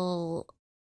 Bill...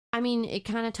 I mean, it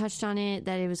kind of touched on it,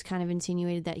 that it was kind of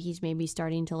insinuated that he's maybe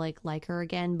starting to, like her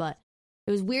again, but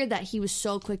it was weird that he was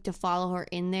so quick to follow her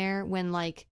in there when,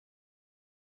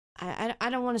 I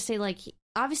don't want to say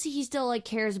obviously he still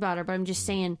cares about her, but I'm just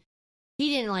saying he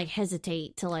didn't like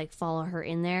hesitate to like follow her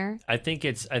in there. I think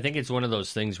it's one of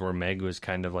those things where Meg was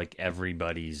kind of like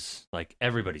everybody's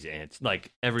aunt,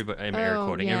 like everybody. I'm air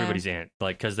quoting everybody's aunt,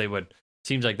 like because they would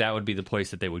seems like that would be the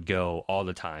place that they would go all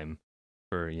the time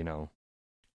for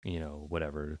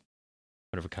whatever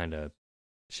kind of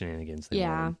shenanigans they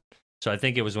wanted. So I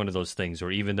think it was one of those things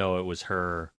where even though it was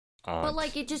her aunt, but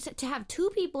like it just to have two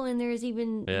people in there is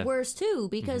even worse too,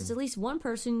 because at least one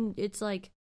person, it's like.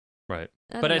 Right.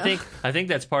 But I think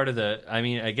that's part of the, I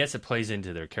mean, I guess it plays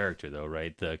into their character though,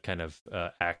 right? The kind of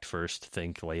act first,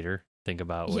 think later, think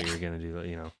about what you're going to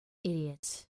do,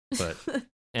 Idiots. But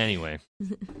anyway,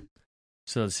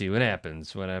 so let's see what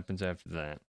happens. What happens after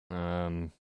that?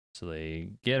 So they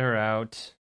get her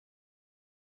out.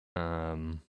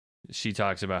 She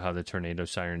talks about how the tornado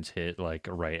sirens hit like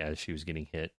right as she was getting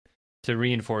hit to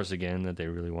reinforce again that they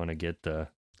really want to get their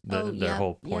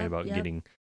whole point about getting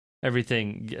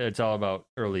everything. It's all about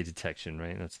early detection,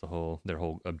 right? That's their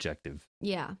whole objective.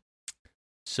 Yeah.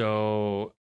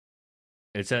 So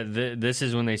it's this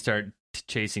is when they start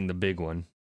chasing the big one.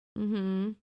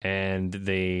 Mm-hmm. And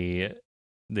they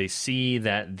see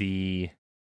that the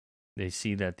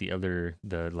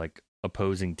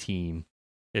opposing team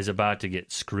is about to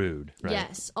get screwed, right?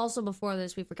 Yes. Also before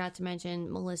this, we forgot to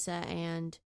mention Melissa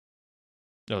and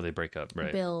they break up,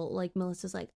 right? Bill, like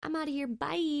Melissa's like, I'm out of here,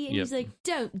 bye. And he's like,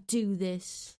 don't do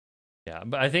this. Yeah,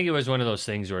 but I think it was one of those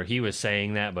things where he was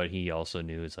saying that, but he also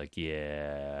knew it's like,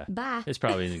 bye. This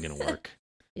probably isn't going to work.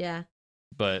 Yeah.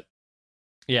 But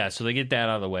yeah, so they get that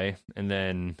out of the way, and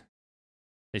then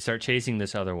they start chasing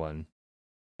this other one,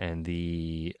 and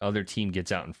the other team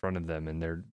gets out in front of them, and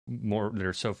they're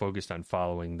so focused on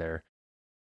following their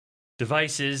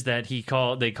devices that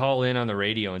they call in on the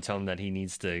radio and tell him that he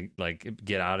needs to like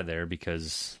get out of there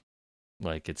because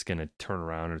like it's gonna turn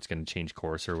around or it's gonna change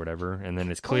course or whatever. And then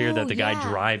it's clear that the guy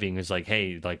driving is like,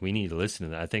 hey, like we need to listen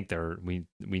to that. I think we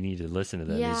need to listen to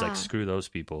them. Yeah. He's like, screw those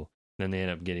people. And then they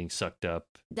end up getting sucked up.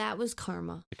 That was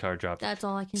karma. The car dropped. That's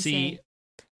all I can say. See,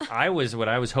 what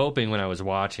I was hoping when I was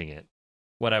watching it,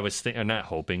 what I was not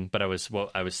hoping, but I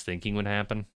was thinking would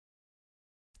happen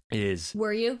is,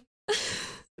 were you?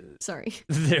 Sorry.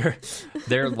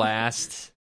 Their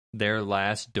last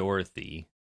Dorothy,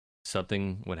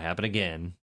 something would happen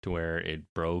again to where it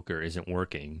broke or isn't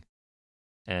working,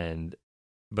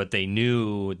 but they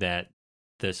knew that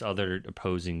this other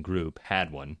opposing group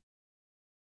had one,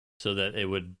 so that it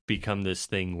would become this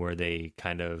thing where they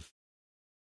kind of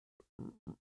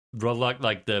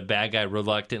like the bad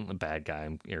guy,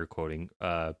 I'm air quoting,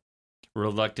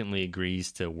 reluctantly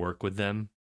agrees to work with them.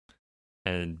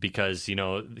 And because,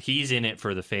 he's in it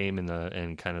for the fame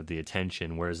and kind of the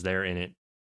attention, whereas they're in it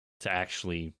to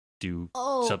actually do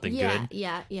something good.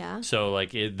 Yeah. So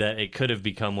like it could have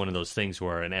become one of those things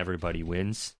where everybody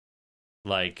wins,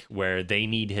 like where they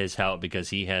need his help because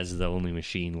he has the only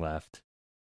machine left.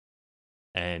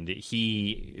 And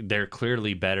they're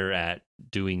clearly better at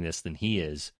doing this than he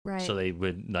is. Right. So they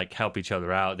would like help each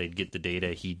other out. They'd get the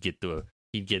data. He'd get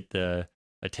the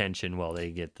attention while they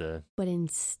get the. But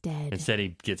instead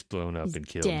he gets blown up and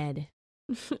killed. Dead.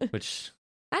 Which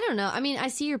I don't know. I mean, I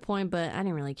see your point, but I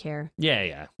didn't really care.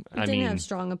 Yeah. I didn't have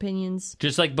strong opinions.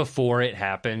 Just like before it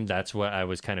happened, that's what I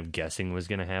was kind of guessing was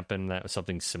going to happen. That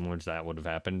something similar to that would have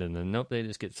happened, and then nope, they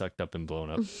just get sucked up and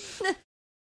blown up.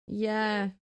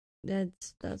 Yeah.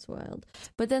 That's wild.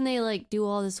 But then they like do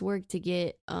all this work to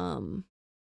get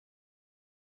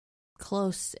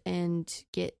close and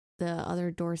get the other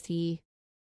Dorothy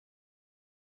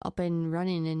up and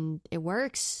running, and it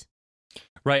works.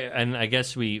 Right, and I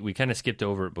guess we kind of skipped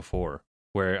over it before,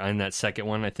 where on that second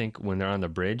one, I think when they're on the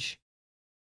bridge,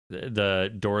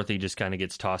 the Dorothy just kind of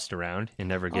gets tossed around and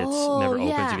never opens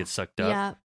and gets sucked up.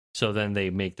 Yeah. So then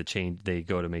they make the change. They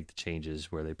go to make the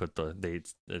changes where they put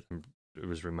it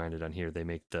was reminded on here, they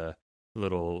make the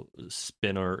little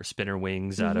spinner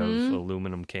wings out of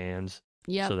aluminum cans,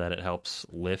 so that it helps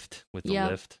lift with the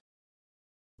lift.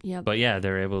 Yeah. But yeah,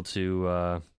 they're able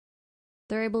to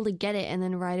get it, and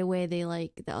then right away they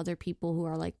like the other people who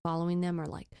are like following them are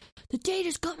like, the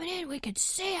data's coming in, we can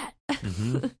see it.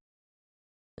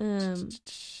 Mm-hmm.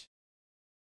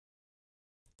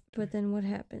 But then what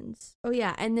happens? Oh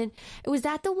yeah, and then was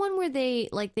that the one where they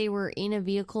were in a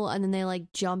vehicle and then they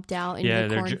like jumped out into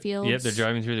the cornfields? Yep, they're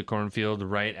driving through the cornfield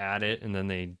right at it, and then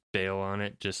they bail on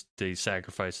it. They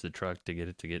sacrifice the truck to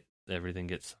get everything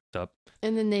gets sucked up.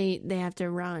 And then they have to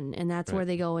run, and that's where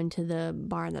they go into the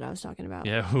barn that I was talking about.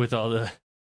 Yeah, with all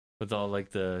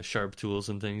like the sharp tools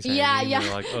and things. Yeah. They're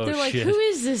like, oh, they're like, shit. Who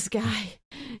is this guy?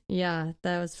 Yeah,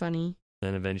 that was funny.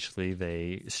 Then eventually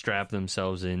they strap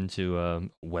themselves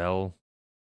into well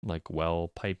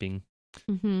piping.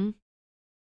 Mm-hmm.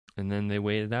 And then they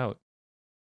wait it out.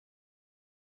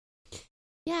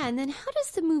 Yeah, and then how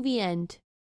does the movie end?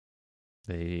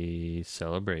 They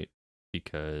celebrate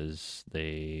because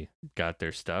they got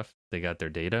their stuff, they got their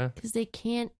data. Because they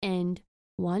can't end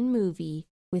one movie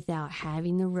without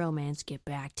having the romance get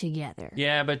back together.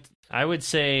 Yeah, but I would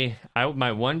say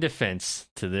my one defense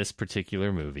to this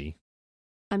particular movie.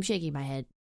 I'm shaking my head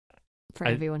for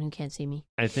everyone who can't see me.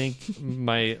 I think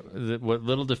what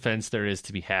little defense there is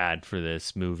to be had for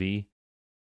this movie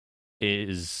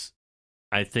is,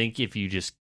 I think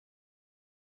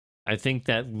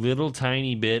that little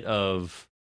tiny bit of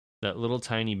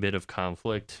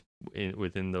conflict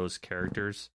within those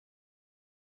characters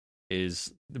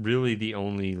is really the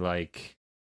only, like,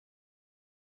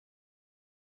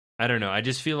 I don't know. I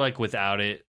just feel like without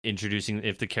it introducing,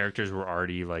 if the characters were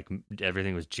already like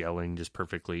everything was gelling just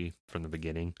perfectly from the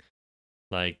beginning,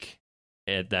 like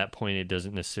at that point it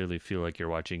doesn't necessarily feel like you're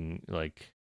watching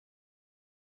like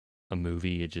a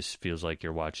movie. It just feels like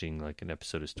you're watching like an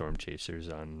episode of Storm Chasers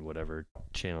on whatever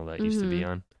channel that used to be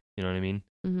on. You know what I mean?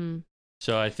 Mm-hmm.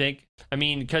 So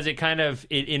because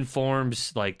it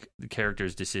informs like the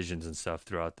characters' decisions and stuff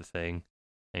throughout the thing,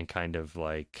 and kind of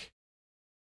like,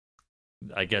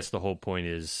 I guess the whole point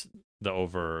is the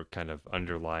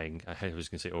underlying, I was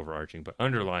going to say overarching, but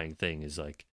underlying thing is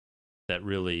like that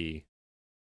really,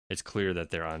 it's clear that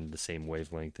they're on the same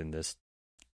wavelength in this,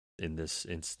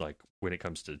 it's like when it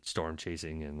comes to storm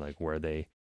chasing and like where they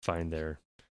find their,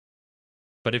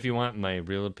 but if you want my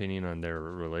real opinion on their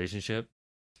relationship,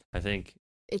 I think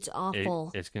it's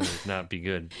awful. It's going to not be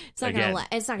good. It's not going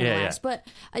to last. But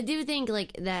I do think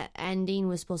like that ending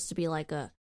was supposed to be like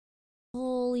a,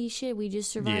 holy shit, we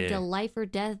just survived a life or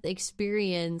death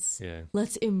experience. Yeah.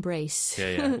 Let's embrace.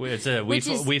 Yeah.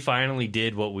 We finally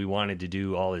did what we wanted to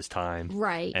do all this time.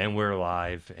 Right. And we're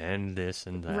alive and this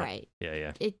and that. Right.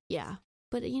 Yeah.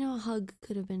 But a hug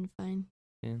could have been fine.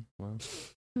 Yeah, well.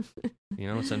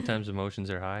 Sometimes emotions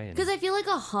are high. Because I feel like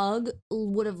a hug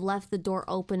would have left the door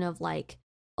open of like,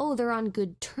 oh, they're on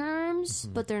good terms,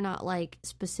 but they're not like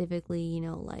specifically,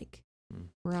 like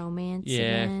romance.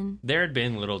 Yeah, again. There had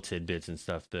been little tidbits and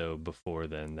stuff though before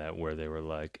then that where they were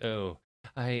like, "Oh,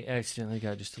 I accidentally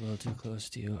got just a little too close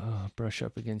to you. Oh, brush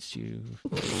up against you."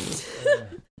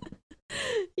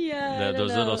 Yeah,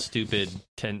 those little stupid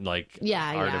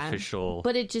artificial.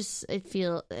 But it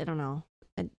feels, I don't know.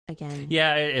 Again,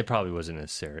 yeah, it probably wasn't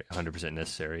necessary, 100%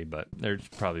 necessary, but there's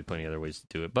probably plenty of other ways to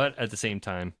do it. But at the same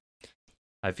time,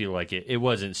 I feel like it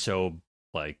wasn't so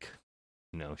like,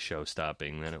 show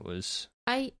stopping that it was.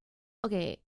 I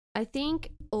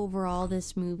think overall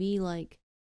this movie, like,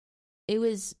 it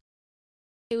was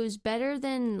better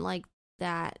than like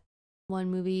that one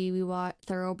movie we watched,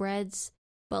 Thoroughbreds,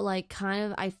 but like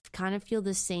I kind of feel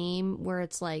the same where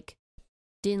it's like,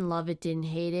 didn't love it, didn't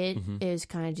hate it. Mm-hmm. It was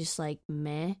kind of just like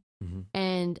meh. Mm-hmm.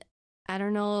 And I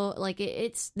don't know, like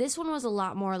this one was a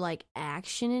lot more like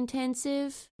action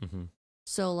intensive. Mm-hmm.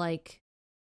 So like,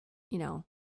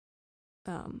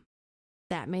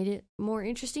 that made it more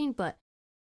interesting, but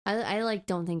I like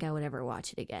don't think I would ever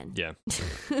watch it again. Yeah.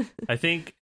 I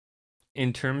think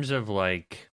in terms of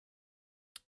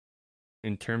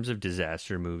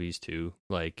disaster movies too,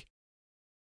 like,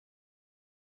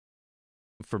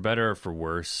 for better or for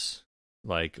worse,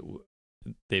 like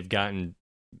they've gotten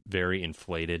very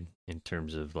inflated in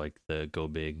terms of like the go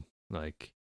big,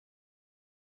 like,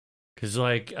 because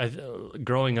like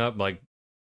growing up, like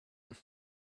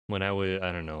when I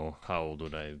don't know how old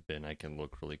would I have been, I can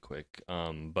look really quick,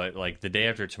 but like The Day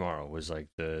After Tomorrow was like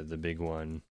the big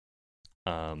one,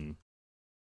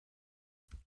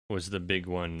 was the big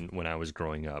one when I was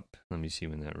growing up. Let me see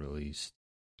when that released.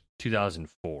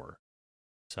 2004.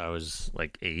 So I was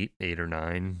like 8 or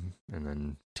 9, and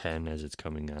then 10 as it's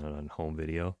coming out on home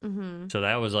video. Mm-hmm. So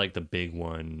that was like the big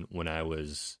one when I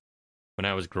was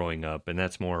growing up, and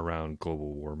that's more around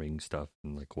global warming stuff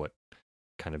and like what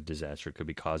kind of disaster could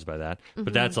be caused by that. Mm-hmm.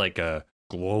 But that's like a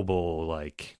global,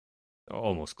 like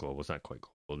almost global. It's not quite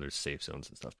global. There's safe zones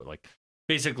and stuff, but like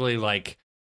basically like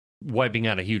wiping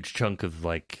out a huge chunk of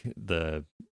like the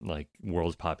like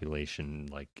world's population,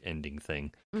 like ending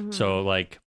thing. Mm-hmm. So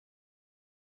like,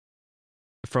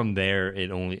 from there,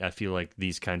 I feel like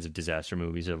these kinds of disaster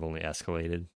movies have only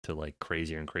escalated to like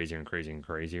crazier and crazier and crazier and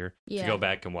crazier. Yeah. To go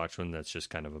back and watch one that's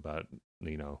just kind of about,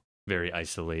 very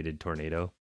isolated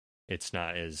tornado, it's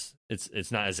not as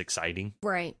exciting.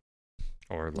 Right.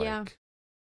 Or like, yeah.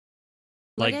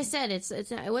 Like I said,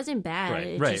 it wasn't bad. Right,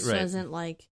 it just wasn't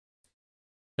like.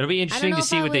 It'll be interesting to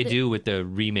see what they do with the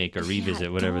remake or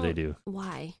revisit, whatever they do.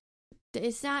 Why?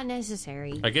 It's not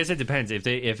necessary. I guess it depends. I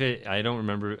don't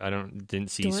remember. Didn't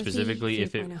see Dorothy specifically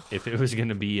if 3.0. it was going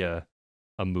to be a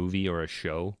movie or a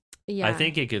show. Yeah. I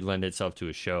think it could lend itself to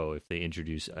a show if they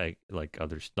introduce like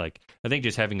others. Like I think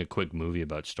just having a quick movie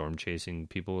about storm chasing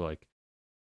people, like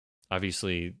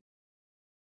obviously,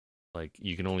 like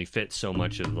you can only fit so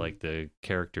much of like the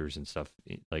characters and stuff,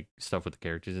 like stuff with the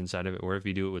characters inside of it. Or if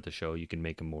you do it with a show, you can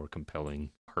make a more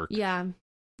compelling arc. Yeah,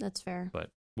 that's fair. But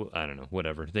well, I don't know.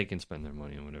 Whatever. They can spend their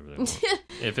money on whatever they want.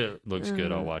 If it looks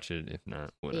good, I'll watch it. If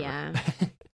not, whatever. Yeah.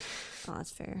 Oh,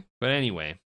 that's fair. But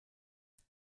anyway,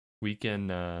 we can,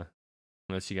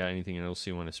 unless you got anything else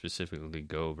you want to specifically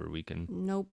go over, we can.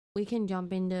 Nope. We can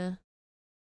jump into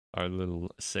our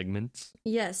little segments.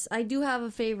 Yes, I do have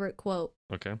a favorite quote.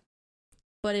 Okay.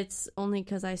 But it's only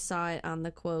because I saw it on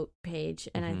the quote page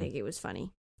and I think it was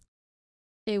funny.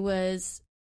 It was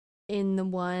in the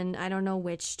one, I don't know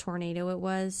which tornado it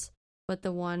was, but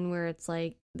the one where it's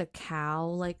like the cow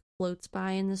like floats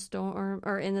by in the storm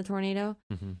or in the tornado.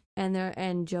 Mm-hmm.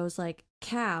 And Joe's like,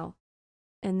 cow.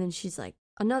 And then she's like,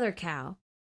 another cow.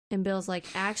 And Bill's like,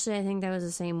 actually, I think that was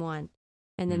the same one.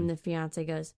 And then the fiance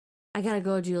goes, I gotta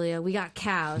go, Julia. We got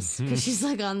cows. Because she's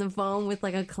like on the phone with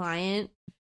like a client.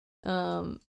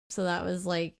 So that was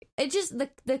like, it just,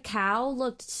 the cow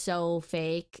looked so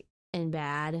fake and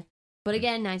bad. But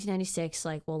again, 1996,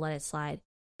 like, we'll let it slide.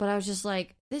 But I was just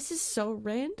like, this is so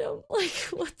random. Like,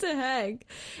 what the heck?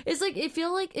 It's like, it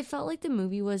felt like the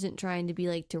movie wasn't trying to be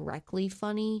like directly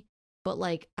funny, but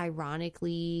like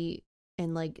ironically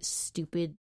and like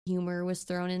stupid humor was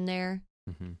thrown in there.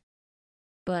 Mm-hmm.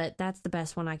 But that's the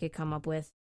best one I could come up with.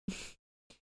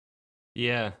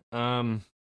 Yeah. I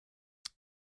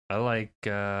like,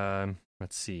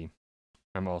 let's see.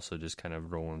 I'm also just kind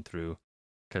of rolling through.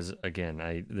 Because,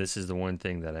 again, this is the one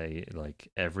thing that I,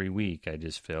 like, every week I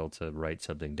just fail to write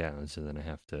something down, so then I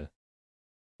have to,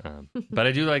 but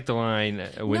I do like the line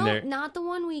when they're... not the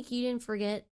one week you didn't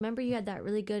forget. Remember you had that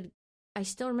really good, I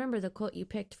still remember the quote you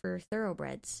picked for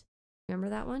Thoroughbreds.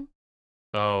 Remember that one?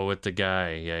 Oh, with the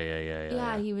guy.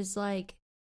 Yeah, he was like,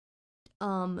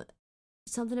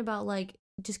 something about, like,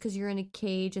 just because you're in a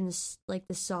cage and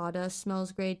the sawdust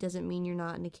smells great doesn't mean you're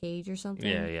not in a cage or something.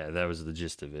 Yeah, that was the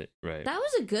gist of it, right? That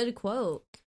was a good quote.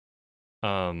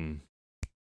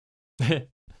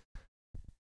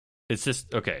 It's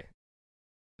just okay.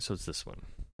 So it's this one,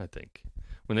 I think.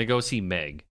 When they go see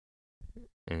Meg,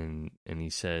 and he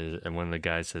says, and one of the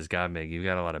guys says, "God, Meg, you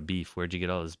got a lot of beef. Where'd you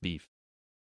get all this beef?"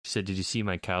 She said, "Did you see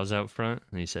my cows out front?"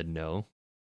 And he said, "No."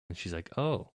 And she's like,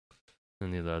 "Oh."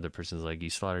 And the other person's like,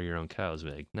 "You slaughter your own cows,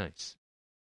 Meg. Nice."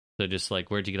 So just like,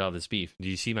 "Where'd you get all this beef? Did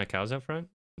you see my cows out front?"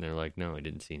 And they're like, "No, I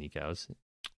didn't see any cows."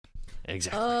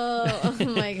 Exactly. Oh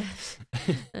my gosh.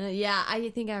 Yeah, I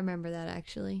think I remember that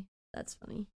actually. That's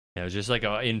funny. Yeah, it was just like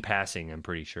in passing, I'm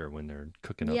pretty sure, when they're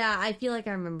cooking up. Yeah, I feel like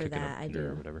I remember that. I do.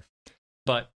 Or whatever.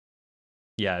 But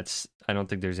yeah, I don't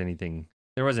think there was anything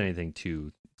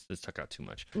too that stuck out too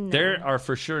much. No. There are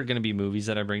for sure going to be movies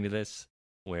that I bring to this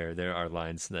where there are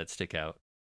lines that stick out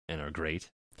and are great,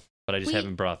 but I just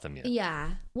haven't brought them yet. Yeah.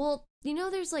 Well,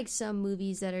 there's like some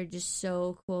movies that are just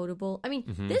so quotable. I mean,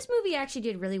 this movie actually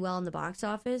did really well in the box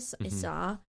office. I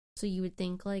saw. So you would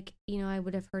think like, I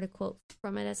would have heard a quote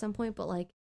from it at some point, but like,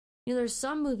 there's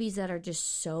some movies that are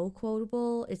just so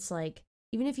quotable. It's like,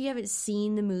 even if you haven't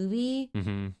seen the movie,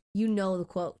 you know the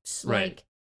quotes. Right. Like,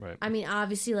 right. I mean,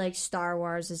 obviously like Star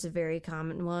Wars is a very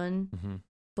common one,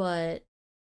 but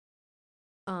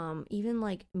even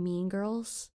like Mean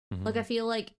Girls, like I feel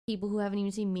like people who haven't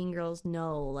even seen Mean Girls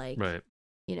know, like, right.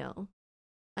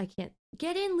 I can't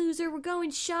get in, loser, we're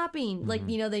going shopping. Like,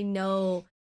 they know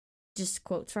just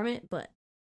quotes from it, but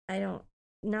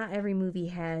not every movie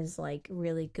has like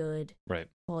really good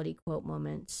quality quote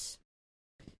moments,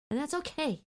 and that's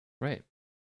okay, right?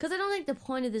 Because I don't think the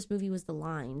point of this movie was the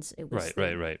lines. It was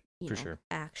right for sure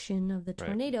action of the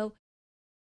tornado. Right.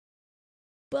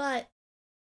 But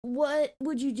what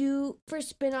would you do for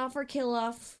spin-off or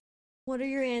kill-off? What are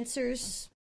your answers?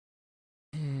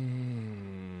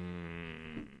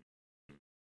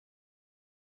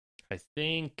 I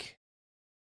think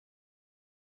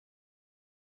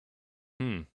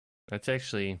that's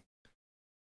actually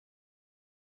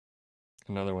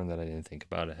another one that I didn't think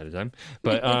about ahead of time.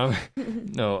 But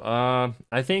no,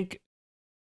 I think,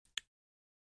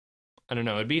 I don't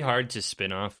know, it'd be hard to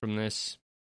spin off from this.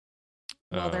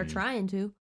 Well, they're trying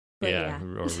to. But yeah.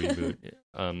 Or reboot.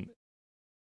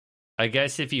 I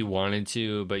guess if you wanted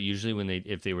to, but usually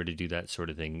if they were to do that sort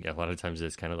of thing, a lot of times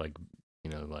it's kind of like,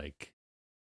 like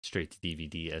straight to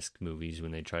DVD-esque movies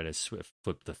when they try to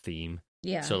flip the theme.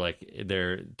 Yeah. So like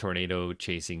their tornado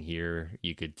chasing here,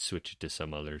 you could switch it to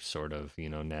some other sort of,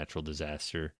 natural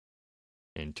disaster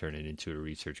and turn it into a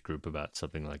research group about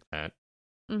something like that.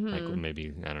 Like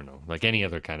maybe, I don't know, like any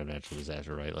other kind of natural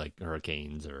disaster, right? Like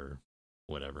hurricanes or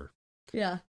whatever.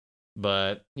 Yeah.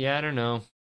 But yeah, I don't know.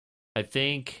 I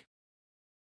think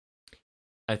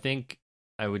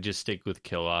I would just stick with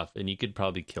kill off, and you could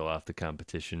probably kill off the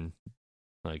competition,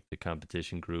 like the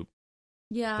competition group,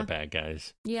 Yeah. the bad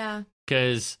guys. Yeah.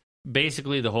 Because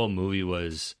basically the whole movie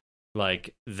was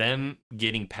like them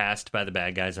getting passed by the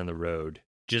bad guys on the road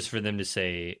just for them to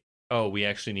say, oh, we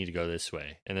actually need to go this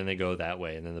way. And then they go that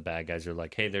way. And then the bad guys are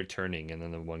like, hey, they're turning. And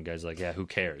then the one guy's like, yeah, who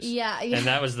cares? Yeah. And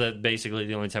that was basically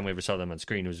the only time we ever saw them on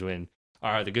screen was when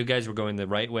the good guys were going the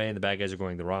right way and the bad guys were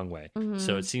going the wrong way.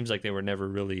 So it seems like they were never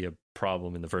really a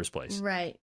problem in the first place.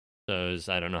 Right. So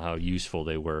I don't know how useful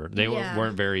they were. They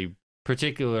weren't very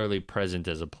particularly present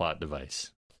as a plot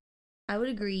device. I would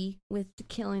agree with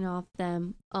killing off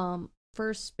them.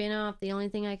 First spin-off, the only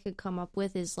thing I could come up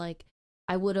with is like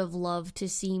I would have loved to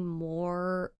see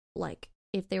more, like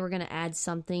if they were going to add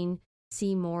something,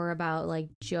 see more about like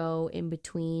Joe in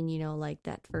between, like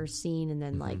that first scene and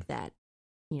then like that,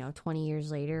 20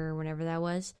 years later or whenever that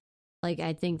was. Like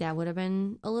I think that would have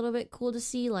been a little bit cool to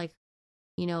see. Like,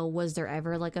 was there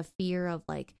ever like a fear of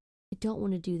like, I don't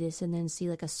want to do this, and then see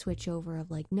like a switch over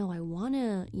of like, no, I want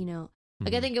to,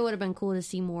 Like I think it would have been cool to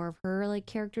see more of her like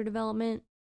character development.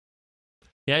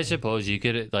 Yeah, I suppose you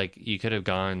could have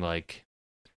gone like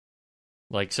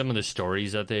some of the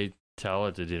stories that they tell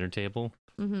at the dinner table.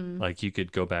 Like you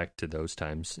could go back to those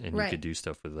times and you could do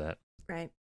stuff with that.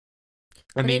 Right.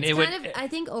 I mean, it would. I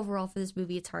think overall for this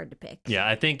movie, it's hard to pick. Yeah,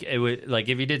 I think it would. Like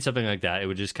if you did something like that, it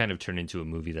would just kind of turn into a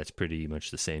movie that's pretty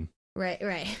much the same.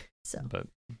 Right. So, but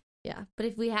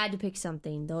if we had to pick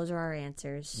something, those are our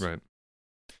answers. Right.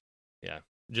 Yeah,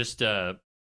 just a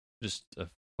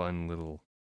fun little,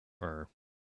 or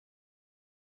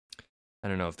I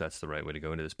don't know if that's the right way to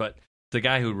go into this, but the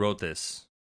guy who wrote this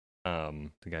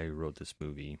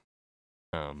movie,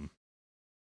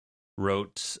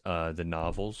 wrote the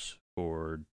novels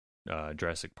for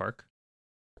Jurassic Park.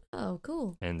 Oh,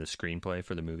 cool! And the screenplay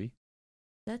for the movie.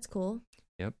 That's cool.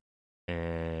 Yep,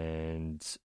 and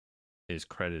is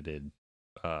credited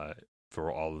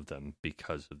for all of them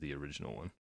because of the original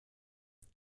one.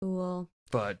 Cool.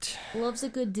 But loves a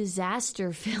good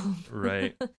disaster film.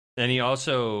 Right. And he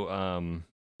also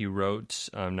he wrote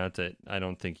not that I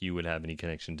don't think you would have any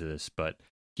connection to this, but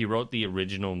he wrote the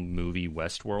original movie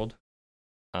Westworld,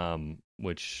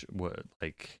 which was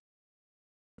like,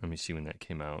 let me see when that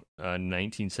came out,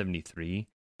 1973.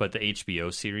 But the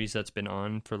HBO series that's been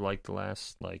on for like the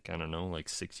last, like, I don't know, like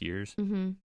 6 years.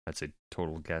 That's a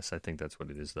total guess. I think that's what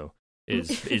it is though.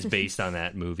 Is based on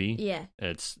that movie. Yeah.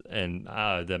 The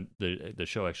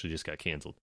show actually just got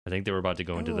canceled. I think they were about to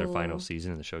go into their final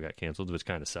season and the show got canceled, which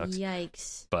kind of sucks.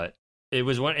 Yikes. But it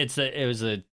was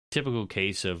a typical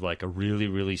case of like a really,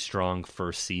 really strong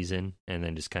first season and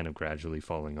then just kind of gradually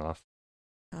falling off.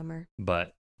 Bummer.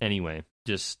 But anyway,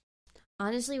 just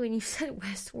honestly, when you said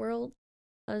Westworld,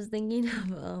 I was thinking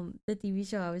of the TV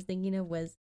show I was thinking of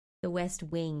was The West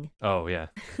Wing. Oh yeah.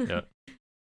 Yeah.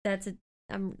 That's a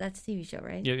TV show,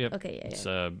 right? Yep. Okay, yeah. It's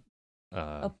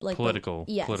like political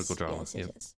drama.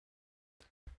 Yes.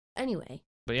 Anyway,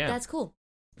 but yeah, that's cool.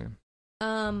 Yeah.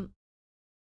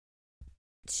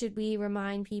 Should we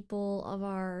remind people of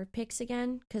our picks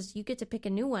again? Because you get to pick a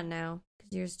new one now.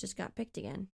 Because yours just got picked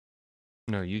again.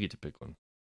 No, you get to pick one.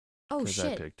 Oh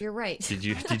shit! You're right. Did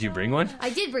you bring one? I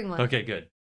did bring one. Okay, good.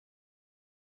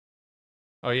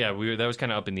 Oh yeah, that was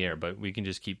kind of up in the air, but we can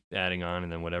just keep adding on,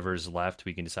 and then whatever's left,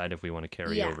 we can decide if we want to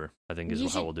carry over. I think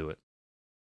is how we'll do it.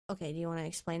 Okay, do you want to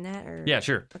explain that? Or yeah,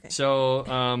 sure. Okay. So,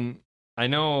 I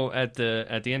know at the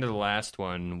end of the last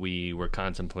one, we were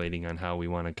contemplating on how we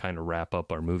want to kind of wrap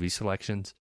up our movie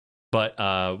selections, but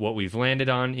what we've landed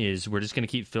on is we're just going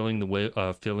to keep filling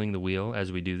the wheel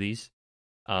as we do these,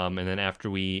 and then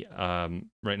after we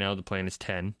right now the plan is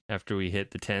 10. After we hit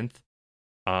the 10th.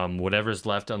 Whatever's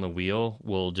left on the wheel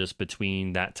will just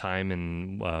between that time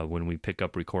and when we pick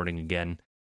up recording again,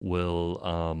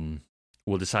 we'll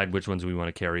decide which ones we want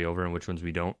to carry over and which ones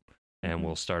we don't, and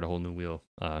we'll start a whole new wheel,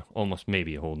 almost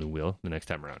maybe a whole new wheel the next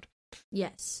time around.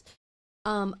 Yes.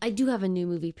 I do have a new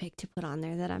movie pick to put on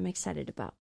there that I'm excited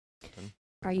about.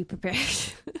 Are you prepared?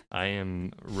 I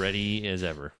am ready as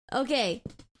ever. Okay,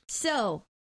 so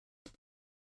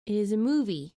it is a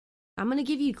movie. I'm going to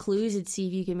give you clues and see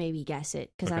if you can maybe guess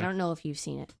it, because I don't know if you've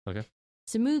seen it. Okay.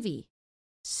 It's a movie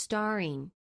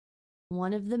starring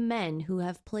one of the men who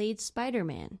have played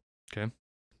Spider-Man. Okay.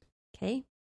 Okay.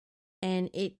 And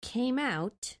it came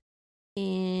out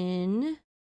in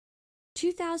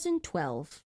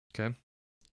 2012. Okay.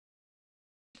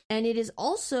 And it is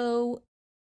also,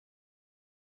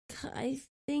 I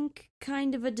think,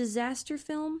 kind of a disaster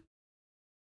film.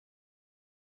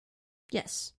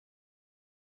 Yes,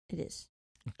 it is.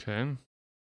 Okay.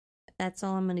 That's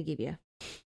all I'm going to give you.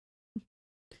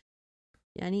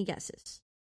 Any guesses?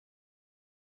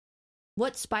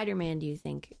 What Spider-Man do you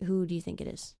think? Who do you think it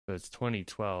is? So it's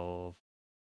 2012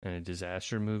 and a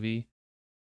disaster movie.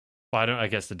 Well, I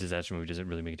guess the disaster movie doesn't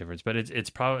really make a difference, but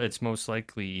it's most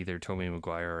likely either Tobey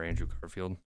Maguire or Andrew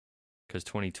Garfield, because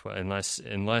 2012,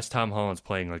 unless Tom Holland's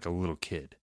playing like a little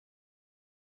kid.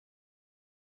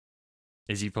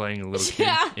 Is he playing a little kid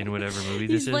in whatever movie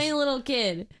this is? He's playing a little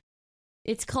kid.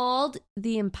 It's called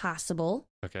The Impossible.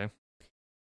 Okay.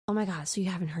 Oh my god! So you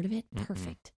haven't heard of it?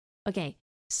 Perfect. Okay.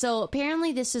 So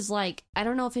apparently this is like, I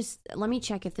don't know if it's, let me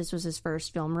check if this was his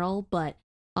first film role, but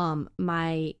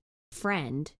my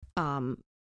friend,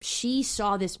 she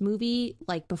saw this movie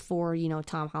like before,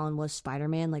 Tom Holland was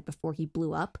Spider-Man, like before he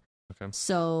blew up. Okay.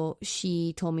 So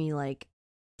she told me like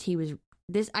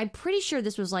I'm pretty sure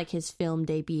this was like his film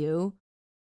debut.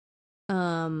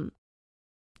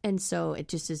 And so it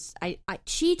just is,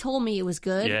 she told me it was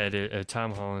good. Yeah,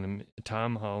 Tom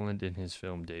Holland in his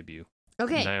film debut.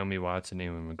 Okay. Naomi Watts and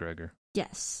Ewan McGregor.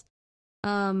 Yes.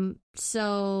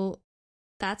 So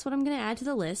that's what I'm going to add to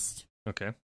the list.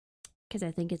 Okay. Because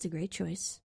I think it's a great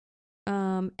choice.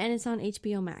 And it's on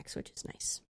HBO Max, which is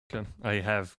nice. Okay. I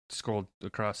have scrolled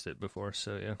across it before,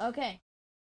 so yeah. Okay.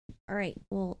 All right.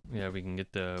 Well. Yeah, we can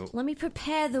get the. Let me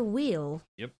prepare the wheel.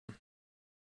 Yep.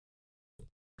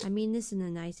 I mean this in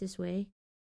the nicest way.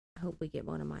 I hope we get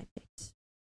one of my picks.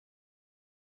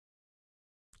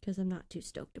 Because I'm not too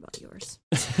stoked about yours.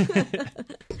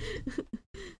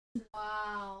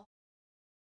 Wow.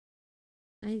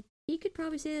 You could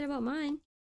probably say that about mine.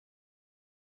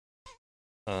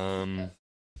 Trying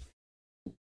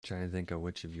to think of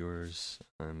which of yours.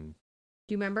 Do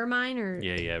you remember mine or?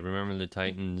 Yeah. Remember the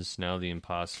Titans, Now the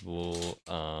Impossible,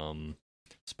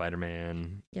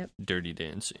 Spider-Man. Yep. Dirty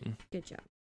Dancing. Good job.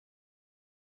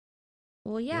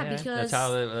 Well, yeah, because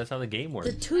that's how the game works.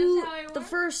 The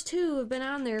first two have been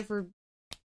on there for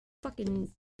fucking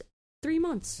 3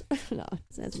 months. No, it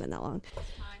hasn't been that long.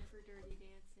 Time for Dirty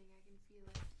Dancing. I can feel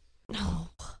it.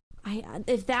 No,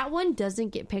 if that one doesn't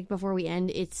get picked before we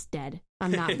end, it's dead.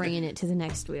 I'm not bringing it to the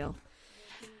next wheel.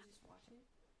 Can we just watch it?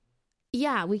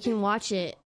 Yeah, we can watch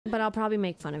it, but I'll probably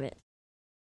make fun of it.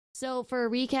 So for a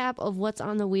recap of what's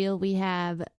on the wheel, we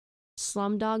have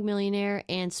Slumdog Millionaire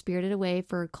and Spirited Away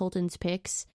for Colton's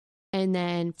picks. And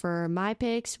then for my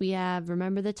picks, we have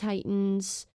Remember the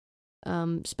Titans,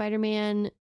 Spider-Man,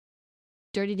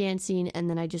 Dirty Dancing, and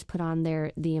then I just put on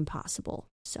there The Impossible.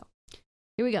 So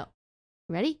here we go.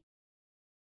 Ready?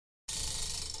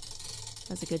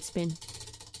 That's a good spin.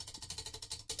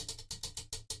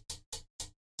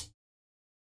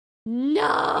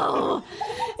 No!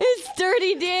 It's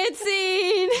Dirty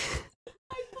Dancing!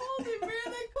 I called it, man.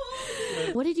 I called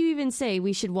it. What did you even say?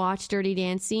 We should watch Dirty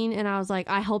Dancing? And I was like,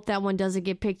 I hope that one doesn't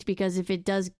get picked, because if it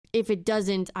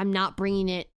doesn't, I'm not bringing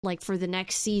it like for the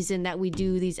next season that we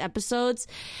do these episodes.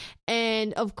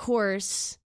 And of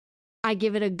course, I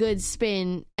give it a good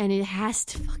spin, and it has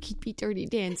to fucking be Dirty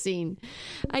Dancing.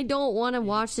 I don't want to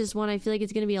watch this one. I feel like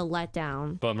it's going to be a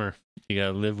letdown. Bummer. You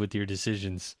gotta live with your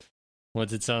decisions.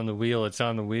 Once it's on the wheel, it's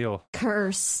on the wheel.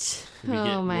 Cursed.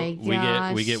 My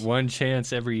gosh. We get one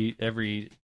chance every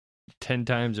 10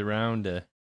 times around to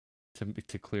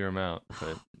clear them out,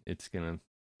 but it's gonna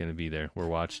be there. We're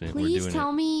watching it. Please We're doing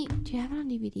tell me, do you have it on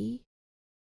DVD?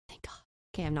 Thank God.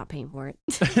 Okay, I'm not paying for it.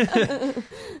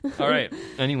 All right.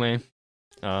 Anyway,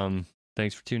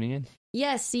 thanks for tuning in.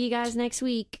 Yes, see you guys next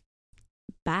week.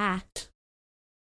 Bye.